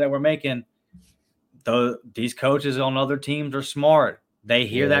our point that we're making, these coaches on other teams are smart. They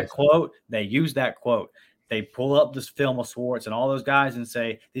hear that quote, they use that quote. They pull up this film of Schwartz and all those guys and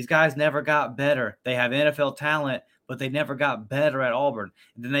say, these guys never got better. They have NFL talent, but they never got better at Auburn.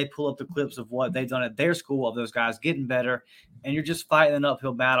 And then they pull up the clips of what they've done at their school of those guys getting better. And you're just fighting an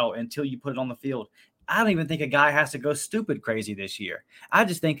uphill battle until you put it on the field. I don't even think a guy has to go stupid crazy this year. I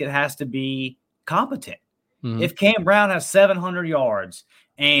just think it has to be competent. Mm-hmm. If Cam Brown has 700 yards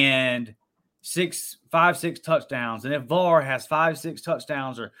and 6 touchdowns, and if VAR has 5-6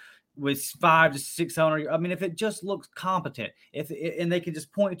 touchdowns or with 500 to 600, I mean, if it just looks competent, and they can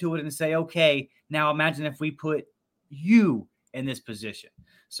just point to it and say, okay, now imagine if we put you in this position.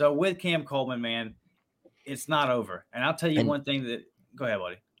 So with Cam Coleman, man, it's not over. And I'll tell you one thing that – go ahead,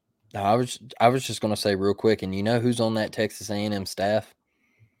 buddy. No, I was just going to say real quick, and you know who's on that Texas A&M staff?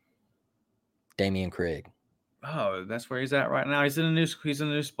 Damian Craig. Oh, that's where he's at right now. He's in a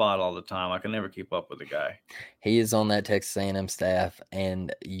new spot all the time. I can never keep up with the guy. He is on that Texas A&M staff,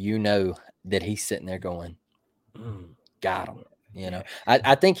 and you know that he's sitting there going, got him. You know,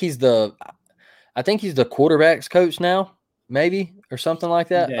 I think he's the quarterback's coach now, maybe, or something like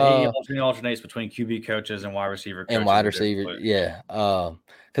that. Yeah, he alternates between QB coaches and wide receiver coaches. And wide receiver, yeah.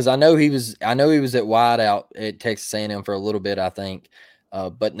 Because I know he was at wide out at Texas A&M for a little bit, I think.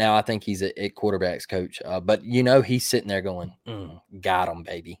 But now I think he's at quarterback's coach. But, you know, he's sitting there going, got him,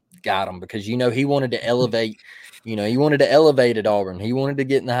 baby. Got him. Because, you know, he wanted to elevate. You know, he wanted to elevate at Auburn. He wanted to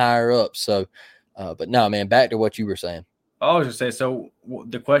get in the higher up. So, but no, man, back to what you were saying. I was going to say, so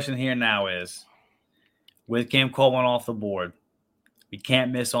the question here now is, with Cam Coleman off the board, you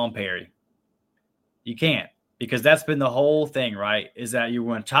can't miss on Perry. You can't. Because that's been the whole thing, right? Is that you're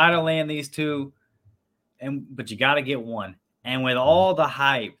going to try to land these two, but you got to get one. And with all the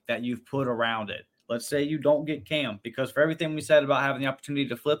hype that you've put around it, let's say you don't get Cam, because for everything we said about having the opportunity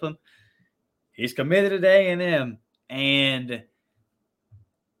to flip him, he's committed to A&M, and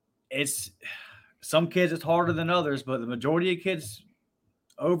it's some kids it's harder than others, but the majority of kids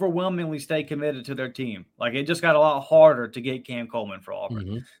overwhelmingly stay committed to their team. Like, it just got a lot harder to get Cam Coleman for Auburn.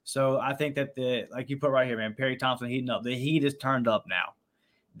 Mm-hmm. So I think that like you put right here, man, Perry Thompson heating up. The heat is turned up now.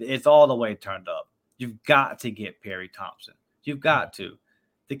 It's all the way turned up. You've got to get Perry Thompson. You've got to.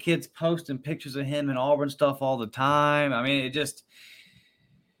 The kid's posting pictures of him and Auburn stuff all the time. I mean,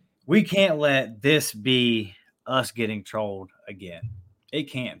 we can't let this be us getting trolled again. It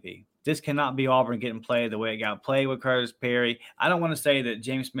can't be. This cannot be Auburn getting played the way it got played with Curtis Perry. I don't want to say that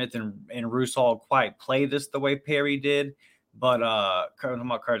James Smith and Rusall quite played this the way Perry did, but I'm talking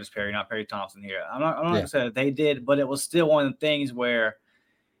about Curtis Perry, not Perry Thompson here. I'm not going to say that they did, but it was still one of the things where,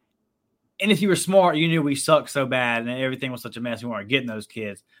 and if you were smart, you knew we sucked so bad and everything was such a mess. We weren't getting those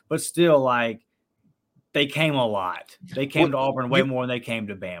kids. But still, like, they came a lot. They came to Auburn way more than they came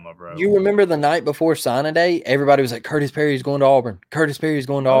to Bama, bro. You remember the night before signing day? Everybody was like, Curtis Perry's going to Auburn. Curtis Perry's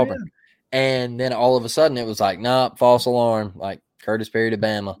going to Auburn. Yeah. And then all of a sudden it was like, nah, false alarm. Like, Curtis Perry to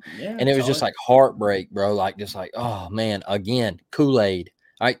Bama. Yeah, and it was just like heartbreak, bro. Like, just like, oh, man, again, Kool-Aid.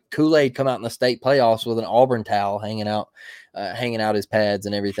 All right, Kool-Aid come out in the state playoffs with an Auburn towel hanging out his pads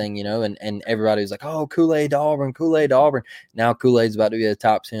and everything, you know, and everybody was like, oh, Kool-Aid to Auburn, Kool-Aid to Auburn. Now Kool-Aid's about to be a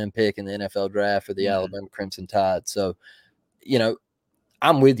top 10 pick in the NFL draft for the Alabama Crimson Tide. So, you know,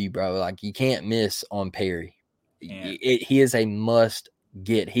 I'm with you, bro. Like, you can't miss on Perry. Yeah. He is a must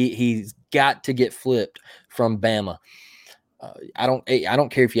get. He's got to get flipped from Bama. I don't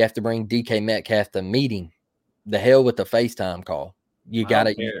care if you have to bring DK Metcalf to meeting. The hell with the FaceTime call. You got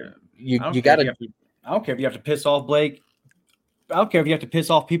to. You got to. I don't care if you have to piss off Blake. I don't care if you have to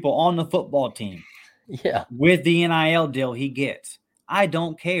piss off people on the football team. Yeah. With the NIL deal he gets. I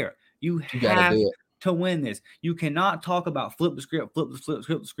don't care. You have to win this. You cannot talk about flip the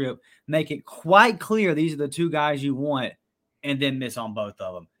script, make it quite clear these are the two guys you want, and then miss on both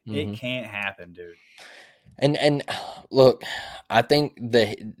of them. Mm-hmm. It can't happen, dude. And look, I think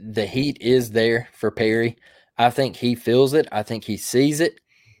the heat is there for Perry. I think he feels it. I think he sees it.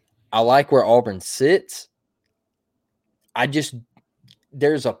 I like where Auburn sits.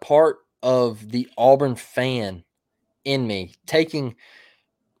 There's a part of the Auburn fan in me taking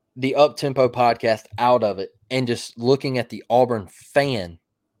the Up-Tempo podcast out of it and just looking at the Auburn fan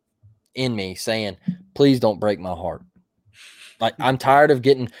in me saying, please don't break my heart. Like, I'm tired of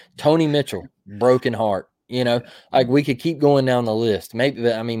getting Tony Mitchell, broken heart. You know, like, we could keep going down the list. Maybe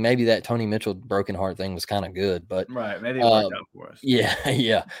that Tony Mitchell broken heart thing was kind of good, but right, maybe it worked out for us.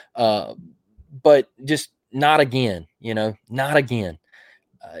 Yeah. But just not again. You know, not again.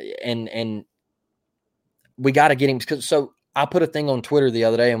 And we got to get him. So I put a thing on Twitter the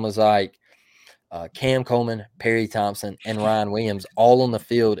other day and was like, Cam Coleman, Perry Thompson, and Ryan Williams all on the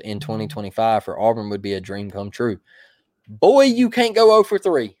field in 2025 for Auburn would be a dream come true. Boy, you can't go 0 for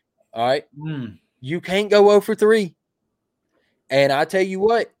 3. All right. You can't go 0 for 3. And I tell you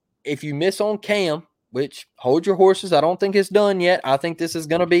what, if you miss on Cam, which hold your horses. I don't think it's done yet. I think this is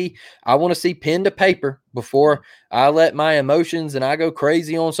going to be, I want to see pen to paper before I let my emotions and I go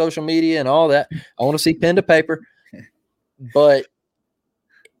crazy on social media and all that. I want to see pen to paper. But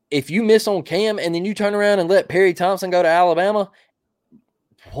if you miss on Cam and then you turn around and let Perry Thompson go to Alabama,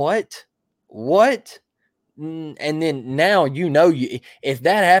 what? And then now if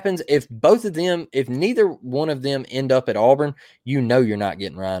that happens, if both of them, if neither one of them end up at Auburn, you're not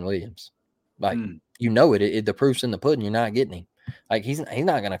getting Ryan Williams. Like the proof's in the pudding. You're not getting him. Like he's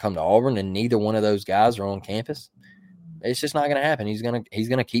not going to come to Auburn, and neither one of those guys are on campus. It's just not going to happen. He's going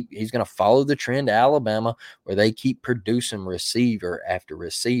to follow the trend to Alabama, where they keep producing receiver after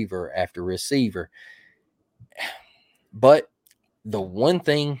receiver after receiver. But the one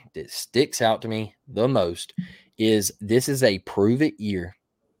thing that sticks out to me the most is this is a prove it year,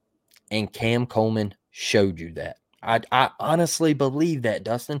 and Cam Coleman showed you that. I honestly believe that,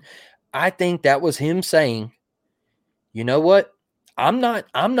 Dustin. I think that was him saying, you know what? I'm not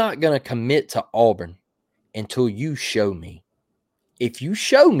going to commit to Auburn until you show me. If you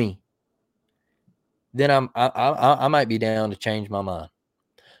show me, then I might be down to change my mind.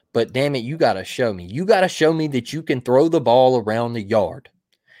 But damn it, you got to show me. You got to show me that you can throw the ball around the yard.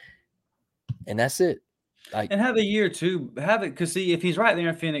 And that's it. And have a year too. Have it, because see, if he's right there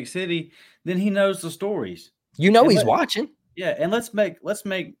in Phoenix City, then he knows the stories. He's watching. Yeah, and let's make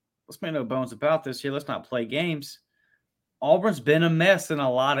no bones about this here. Let's not play games. Auburn's been a mess in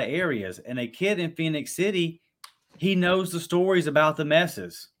a lot of areas, and a kid in Phoenix City, he knows the stories about the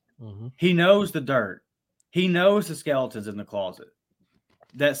messes. Mm-hmm. He knows the dirt. He knows the skeletons in the closet.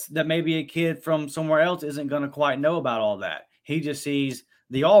 That maybe a kid from somewhere else isn't going to quite know about all that. He just sees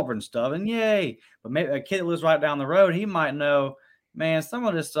the Auburn stuff, and yay. But maybe a kid that lives right down the road, he might know, man, some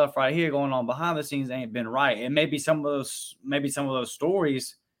of this stuff right here going on behind the scenes ain't been right. And maybe some of those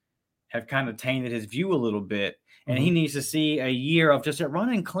stories have kind of tainted his view a little bit. And he needs to see a year of just it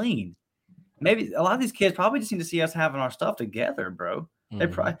running clean. Maybe a lot of these kids probably just need to see us having our stuff together, bro. They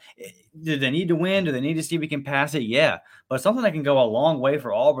probably, do they need to win? Do they need to see if we can pass it? Yeah. But something that can go a long way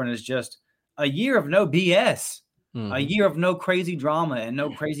for Auburn is just a year of no BS, a year of no crazy drama and no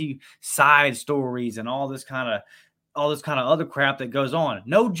crazy side stories and all this kind of other crap that goes on.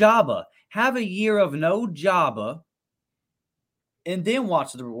 No Jabba. Have a year of no Jabba, and then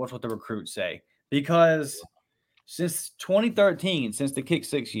watch what the recruits say. Because since 2013, since the Kick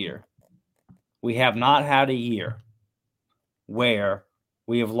Six year, we have not had a year where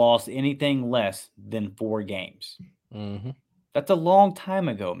we have lost anything less than 4 games. Mm-hmm. That's a long time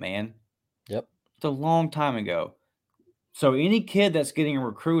ago, man. Yep. It's a long time ago. So any kid that's getting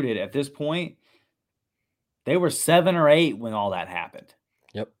recruited at this point, they were 7 or 8 when all that happened.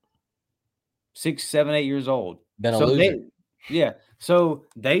 Yep. 6, 7, 8 years old. Been a loser. So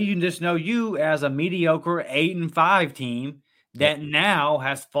you just know you as a mediocre 8-5 team that now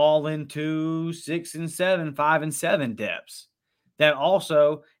has fallen to 6 and 7, 5 and 7 depths. That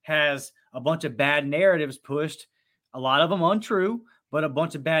also has a bunch of bad narratives pushed, a lot of them untrue, but a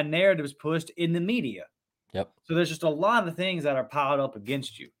bunch of bad narratives pushed in the media. Yep. So there's just a lot of things that are piled up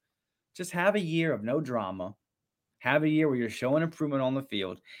against you. Just have a year of no drama. Have a year where you're showing improvement on the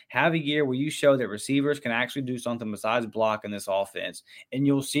field. Have a year where you show that receivers can actually do something besides block in this offense. And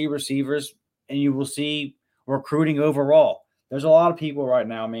you'll see receivers and you will see recruiting overall. There's a lot of people right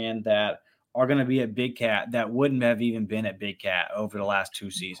now, man, that are going to be at Big Cat that wouldn't have even been at Big Cat over the last 2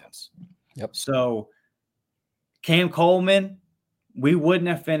 seasons. Yep. So Cam Coleman, we wouldn't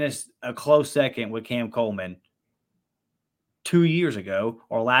have finished a close second with Cam Coleman 2 years ago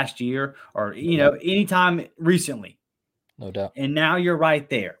or last year or, anytime recently. No doubt. And now you're right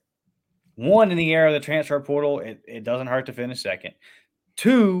there. 1, in the era of the transfer portal, it doesn't hurt to finish second.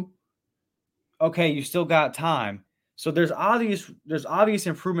 2, okay, you still got time. So there's obvious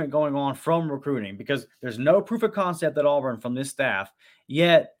improvement going on from recruiting because there's no proof of concept at Auburn from this staff.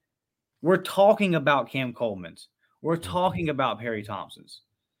 Yet we're talking about Cam Coleman's. We're talking about Perry Thompson's.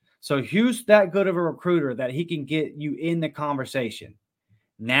 So Hugh's that good of a recruiter that he can get you in the conversation.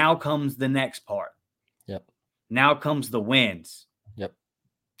 Now comes the next part. Yep. Now comes the wins. Yep.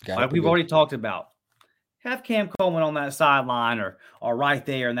 Like we've already talked about. Have Cam Coleman on that sideline or right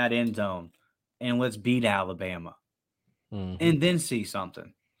there in that end zone, and let's beat Alabama. And then see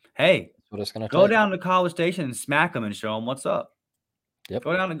something. Hey, that's what it's gonna go down to College Station and smack them and show them what's up. Yep.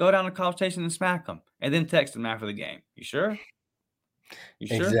 Go down to College Station and smack them, and then text them after the game. You sure?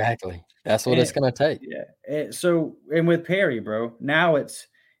 Exactly. That's what it's gonna take. Yeah. So, and with Perry, bro, now it's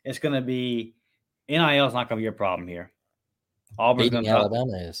gonna be NIL is not gonna be a problem here. Auburn's Beating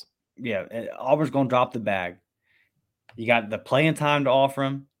Alabama is. Yeah, Auburn's gonna drop the bag. You got the playing time to offer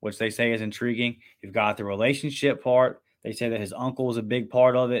him, which they say is intriguing. You've got the relationship part. They say that his uncle is a big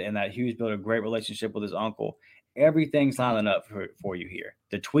part of it and that Hugh's built a great relationship with his uncle. Everything's lining up for you here.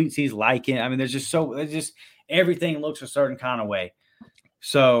 The tweets he's liking. I mean, there's just everything looks a certain kind of way.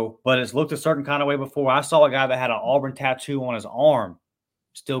 So, but it's looked a certain kind of way before. I saw a guy that had an Auburn tattoo on his arm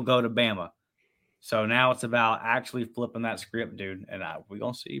still go to Bama. So now it's about actually flipping that script, dude. And we're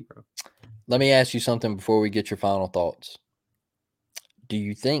going to see, bro. Let me ask you something before we get your final thoughts. Do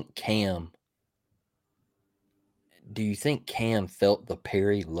you think Cam felt the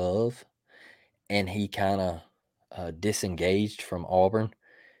Perry love and he kind of disengaged from Auburn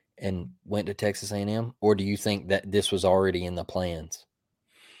and went to Texas A&M? Or do you think that this was already in the plans?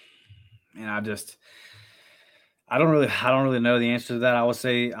 And I don't really know the answer to that. I would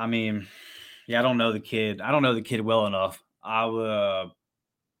say, I mean, yeah, I don't know the kid. I don't know the kid well enough.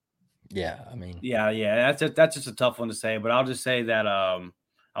 Yeah, I mean, yeah. That's just a tough one to say. But I'll just say that I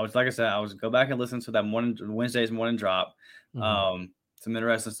was go back and listen to that Wednesday's morning drop. mm-hmm. Some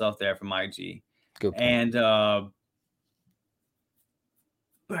interesting stuff there from Mike G. Good point. And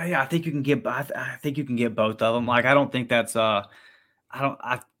but yeah, I think you can get both of them. Like I don't think that's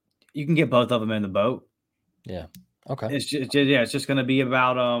you can get both of them in the boat. Yeah. Okay. It's just going to be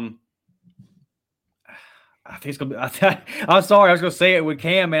about I think it's going to be I'm sorry, I was going to say it with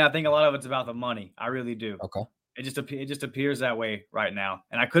Cam, man. I think a lot of it's about the money. I really do. Okay. It just appears that way right now.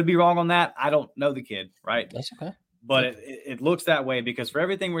 And I could be wrong on that. I don't know the kid, right? That's okay. But it looks that way because for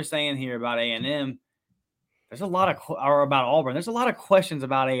everything we're saying here about A&M, there's a lot of or about Auburn. There's a lot of questions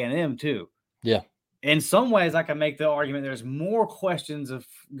about A&M too. Yeah. In some ways, I can make the argument there's more questions of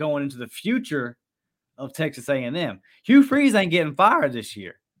going into the future of Texas A&M. Hugh Freeze ain't getting fired this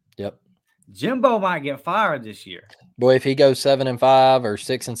year. Yep. Jimbo might get fired this year. Boy, if he goes 7-5 or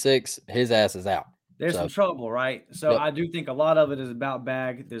 6-6, his ass is out. There's some trouble, right? So yep. I do think a lot of it is about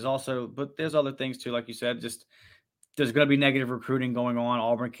bag. There's other things too, like you said. Just there's going to be negative recruiting going on.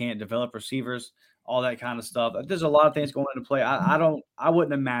 Auburn can't develop receivers, all that kind of stuff. There's a lot of things going into play. I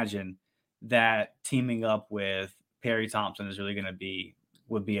wouldn't imagine that teaming up with Perry Thompson is really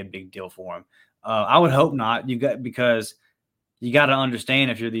would be a big deal for him. I would hope not. Because you got to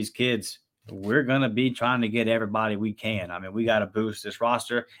understand if you're these kids, we're going to be trying to get everybody we can. I mean, we got to boost this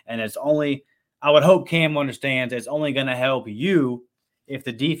roster, and I would hope Cam understands it's only going to help you if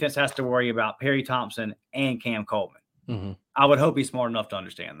the defense has to worry about Perry Thompson and Cam Coleman. Mm-hmm. I would hope he's smart enough to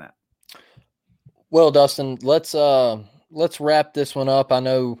understand that. Well, Dustin, let's wrap this one up. I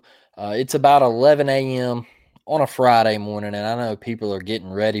know it's about 11 a.m. on a Friday morning, and I know people are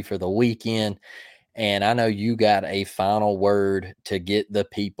getting ready for the weekend, and I know you got a final word to get the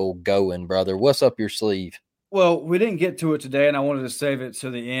people going, brother. What's up your sleeve? Well, we didn't get to it today, and I wanted to save it to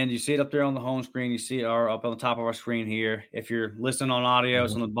the end. You see it up there on the home screen. You see it up on the top of our screen here. If you're listening on audio,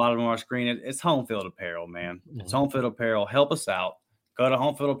 it's on the bottom of our screen. It's Home Field Apparel, man. Mm-hmm. It's Home Field Apparel. Help us out. Go to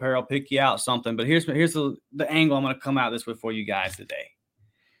Home Field Apparel, pick you out something. But here's the angle I'm going to come out this with for you guys today.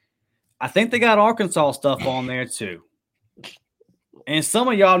 I think they got Arkansas stuff on there too. And some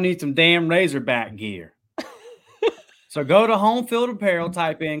of y'all need some damn Razorback gear. So go to Home Field Apparel,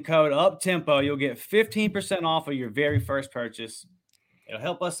 type in code UPTEMPO. You'll get 15% off of your very first purchase. It'll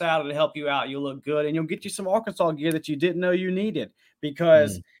help us out. It'll help you out. You'll look good, and you'll get you some Arkansas gear that you didn't know you needed.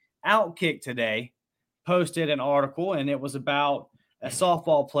 Because Outkick today posted an article, and it was about a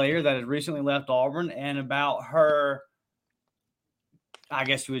softball player that had recently left Auburn and about her, I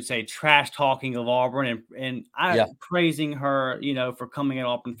guess you would say, trash talking of Auburn and praising her, for coming at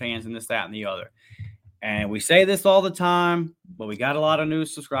Auburn fans and this, that, and the other. And we say this all the time, but we got a lot of new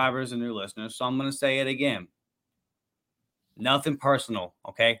subscribers and new listeners, so I'm going to say it again. Nothing personal,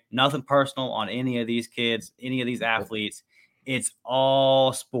 okay? Nothing personal on any of these kids, any of these athletes. It's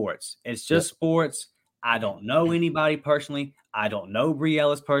all sports. It's just sports. I don't know anybody personally. I don't know Bree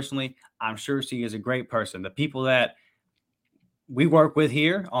Ellis personally. I'm sure she is a great person. The people that we work with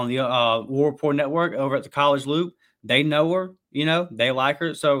here on the War Report Network over at the College Loop, they know her, they like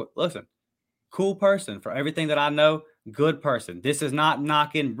her. So listen, cool person. For everything that I know, good person. This is not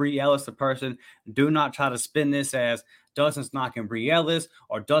knocking Bree Ellis, the person. Do not try to spin this as Dustin's knocking Bree Ellis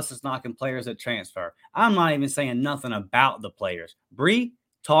or Dustin's knocking players that transfer. I'm not even saying nothing about the players. Bree,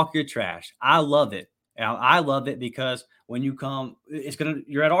 talk your trash. I love it. And I love it because when you come,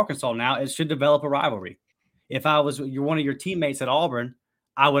 you're at Arkansas now. It should develop a rivalry. If you're one of your teammates at Auburn,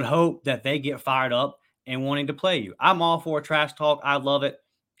 I would hope that they get fired up and wanting to play you. I'm all for trash talk. I love it.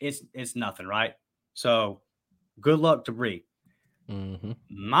 It's nothing, right? So good luck to Bree. Mm-hmm.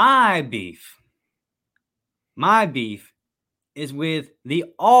 My beef is with the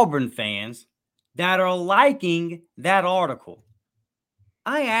Auburn fans that are liking that article.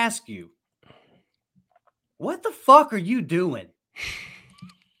 I ask you, what the fuck are you doing?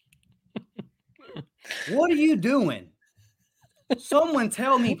 What are you doing? Someone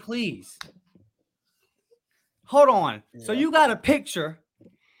tell me, please. Hold on. Yeah. So you got a picture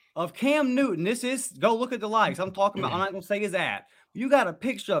of Cam Newton. This is, go look at the likes. I'm talking about, I'm not going to say his ad. You got a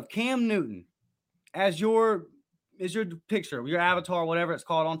picture of Cam Newton as your picture, your avatar, whatever it's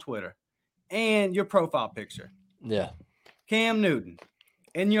called on Twitter, and your profile picture. Yeah. Cam Newton.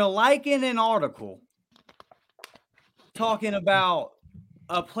 And you're liking an article talking about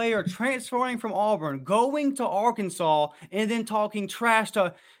a player transferring from Auburn, going to Arkansas, and then talking trash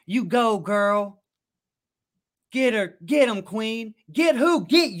to, you go, girl. Get her. Get him, queen. Get who?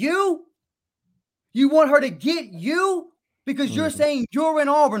 Get you? You want her to get you? Because you're saying you're an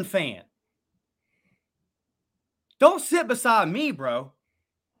Auburn fan. Don't sit beside me, bro.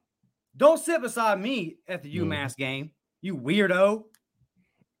 Don't sit beside me at the UMass game, you weirdo.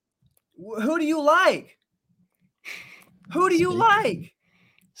 Who do you like? Who do you like?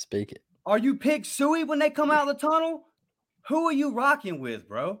 Speak it. Are you Pig Suey when they come out of the tunnel? Who are you rocking with,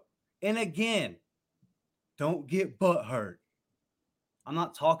 bro? And again, don't get butt hurt. I'm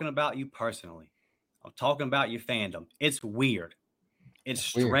not talking about you personally. I'm talking about your fandom. It's weird. It's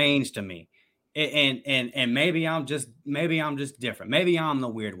strange to me. And maybe I'm just different. Maybe I'm the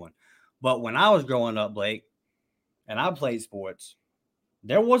weird one. But when I was growing up, Blake, and I played sports,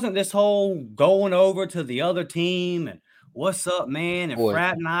 there wasn't this whole going over to the other team and what's up, man, and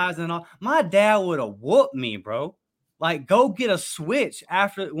fraternizing and all. My dad would have whooped me, bro. Like, go get a switch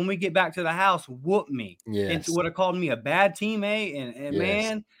after when we get back to the house, whoop me. Yes. And would have called me a bad teammate. And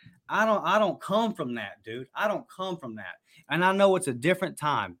man, I don't come from that, dude. I don't come from that. And I know it's a different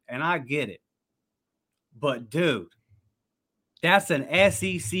time, and I get it. But, dude, that's an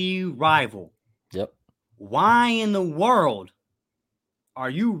SEC rival. Yep. Why in the world are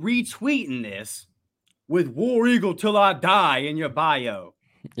you retweeting this with War Eagle till I die in your bio?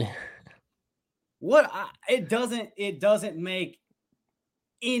 Yeah. It doesn't make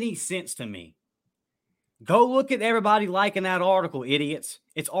any sense to me. Go look at everybody liking that article, idiots.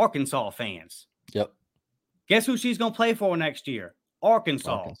 It's Arkansas fans. Yep. Guess who she's going to play for next year?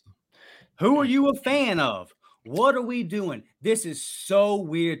 Arkansas. Who are you a fan of? What are we doing? This is so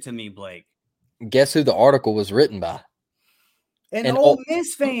weird to me, Blake. Guess who the article was written by? An Ole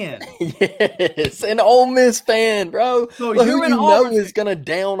Miss fan. Yes, an Ole Miss fan, bro. So who you know is going to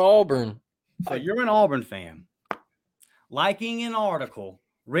down Auburn. So you're an Auburn fan liking an article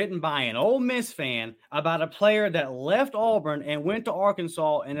written by an Ole Miss fan about a player that left Auburn and went to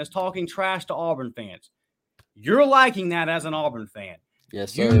Arkansas and is talking trash to Auburn fans. You're liking that as an Auburn fan.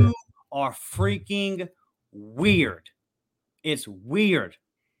 Yes, sir. You are freaking weird. It's weird.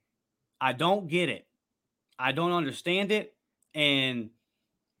 I don't get it. I don't understand it. And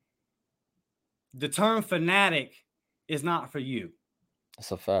the term fanatic is not for you.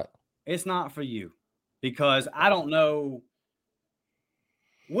 That's a fact. It's not for you because I don't know.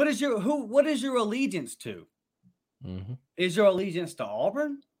 What is your allegiance to? Mm-hmm. Is your allegiance to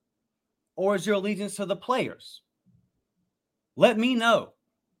Auburn or is your allegiance to the players? Let me know.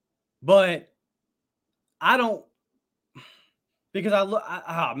 But I don't, because I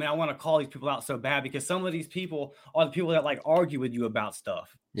want to call these people out so bad because some of these people are the people that like argue with you about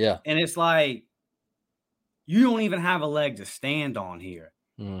stuff. Yeah. And it's like, you don't even have a leg to stand on here.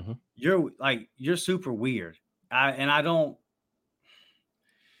 Mm-hmm. You're super weird. I don't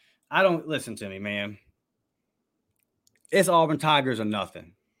listen to me, man. It's Auburn Tigers or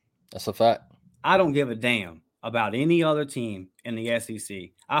nothing. That's a fact. I don't give a damn about any other team in the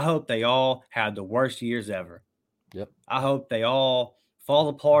SEC. I hope they all had the worst years ever. Yep. I hope they all fall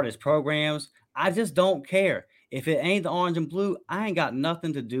apart as programs. I just don't care. If it ain't the orange and blue, I ain't got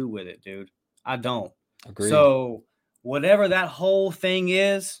nothing to do with it, dude. I don't. Agreed. So whatever that whole thing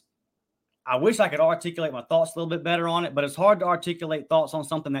is, I wish I could articulate my thoughts a little bit better on it, but it's hard to articulate thoughts on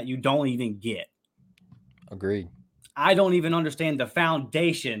something that you don't even get. Agreed. I don't even understand the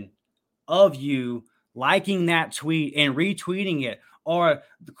foundation of you liking that tweet and retweeting it or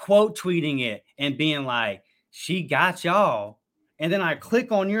quote tweeting it and being like, she got y'all. And then I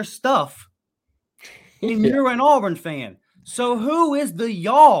click on your stuff and you're an Auburn fan. So who is the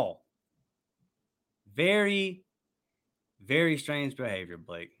y'all? Very, very strange behavior,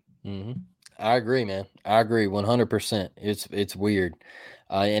 Blake. Mm-hmm. I agree, man. I agree 100%. It's weird.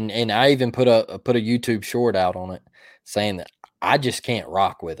 And I even put a YouTube short out on it saying that I just can't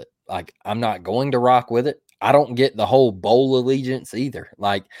rock with it. Like, I'm not going to rock with it. I don't get the whole bowl allegiance either.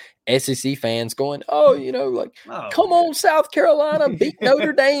 Like SEC fans going, oh, come on, South Carolina, beat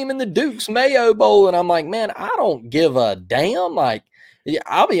Notre Dame in the Duke's Mayo Bowl. And I'm like, man, I don't give a damn. Like,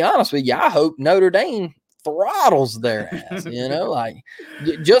 I'll be honest with you. I hope Notre Dame throttles their ass, like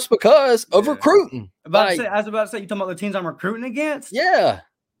just because of recruiting. I was about to say, you talking about the teams I'm recruiting against? Yeah.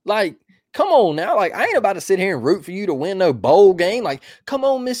 Like, come on now. Like, I ain't about to sit here and root for you to win no bowl game. Like, come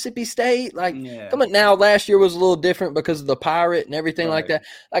on, Mississippi State. Like, come on. Now, last year was a little different because of the Pirate and everything like that.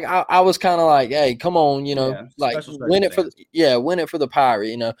 Like, I was kind of like, hey, come on, like win it for the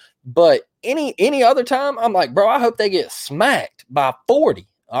Pirate, But any other time, I'm like, bro, I hope they get smacked by 40.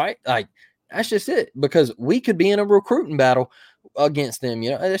 All right. Like, that's just it, because we could be in a recruiting battle against them.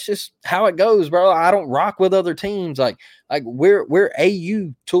 That's just how it goes, bro. I don't rock with other teams. Like we're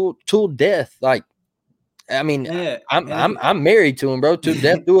AU till death. Like, I mean, I'm married to him, bro. Till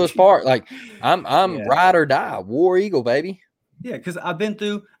death do us part. Like, I'm ride or die, War Eagle, baby. Yeah, because I've been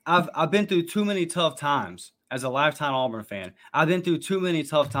through too many tough times as a lifetime Auburn fan. I've been through too many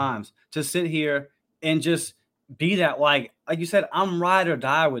tough times to sit here and just be that, like you said, I'm ride or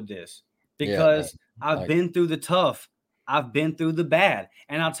die with this. Because I've been through the tough. I've been through the bad.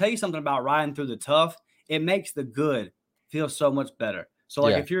 And I'll tell you something about riding through the tough. It makes the good feel so much better. So,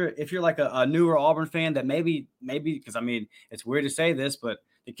 like, if you're like a newer Auburn fan that maybe, because, I mean, it's weird to say this, but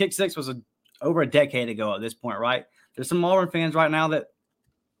the Kick Six was over a decade ago at this point, right? There's some Auburn fans right now that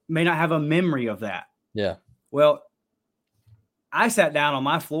may not have a memory of that. Yeah. Well, I sat down on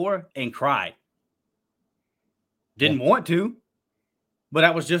my floor and cried. Didn't want to. But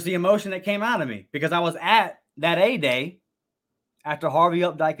that was just the emotion that came out of me, because I was at that A-Day after Harvey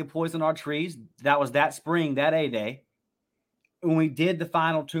Updike had poisoned our trees. That was that spring, that A-Day, when we did the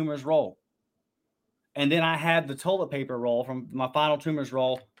final Tumors roll. And then I had the toilet paper roll from my final Tumors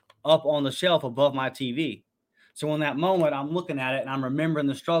roll up on the shelf above my TV. So in that moment, I'm looking at it and I'm remembering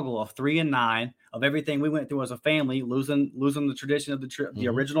the struggle of 3 and 9, of everything we went through as a family, losing the tradition of the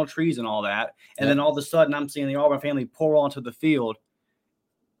original trees and all that. And then all of a sudden, I'm seeing the Auburn family pour onto the field.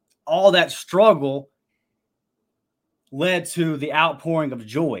 All that struggle led to the outpouring of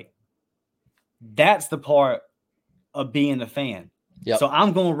joy. That's the part of being a fan. Yep. So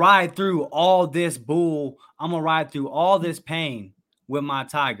I'm going to ride through all this bull. I'm going to ride through all this pain with my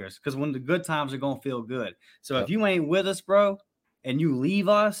Tigers, because when the good times are going to feel good. So if you ain't with us, bro, and you leave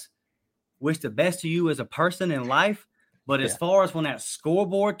us, wish the best to you as a person in life. But as far as when that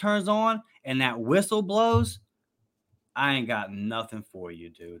scoreboard turns on and that whistle blows, I ain't got nothing for you,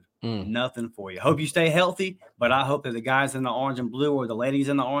 dude. Nothing for you. Hope you stay healthy, but I hope that the guys in the orange and blue, or the ladies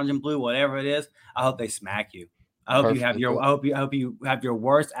in the orange and blue, whatever it is, I hope they smack you. I hope you have your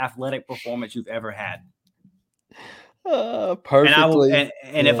worst athletic performance you've ever had. Perfectly.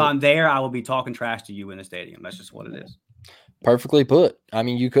 And if I'm there, I will be talking trash to you in the stadium. That's just what it is. Perfectly put. I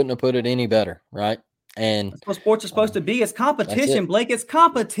mean, you couldn't have put it any better, right? And that's what sports are supposed to be. It's competition, Blake. It's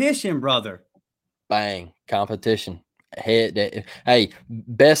competition, brother. Bang. Competition. Hey,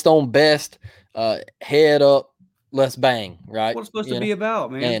 best on best, head up, let's bang, right? What it's supposed to be about,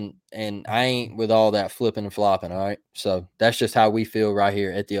 man. And I ain't with all that flipping and flopping, all right? So that's just how we feel right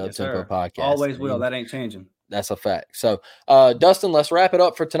here at the Up Tempo Podcast. Always will. That ain't changing. That's a fact. So, Dustin, let's wrap it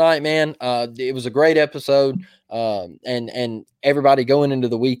up for tonight, man. It was a great episode. And everybody going into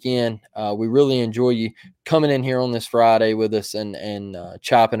the weekend, we really enjoy you coming in here on this Friday with us and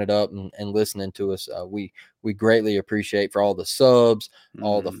chopping it up and listening to us. We greatly appreciate for all the subs,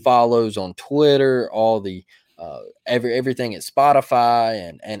 all the follows on Twitter, all the everything at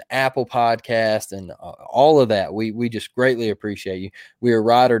Spotify and Apple Podcast and all of that. We just greatly appreciate you. We are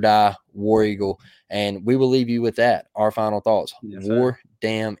Ride or Die War Eagle, and we will leave you with that. Our final thoughts. Yes, War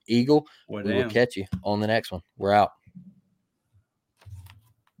damn Eagle. We will catch you on the next one. We're out.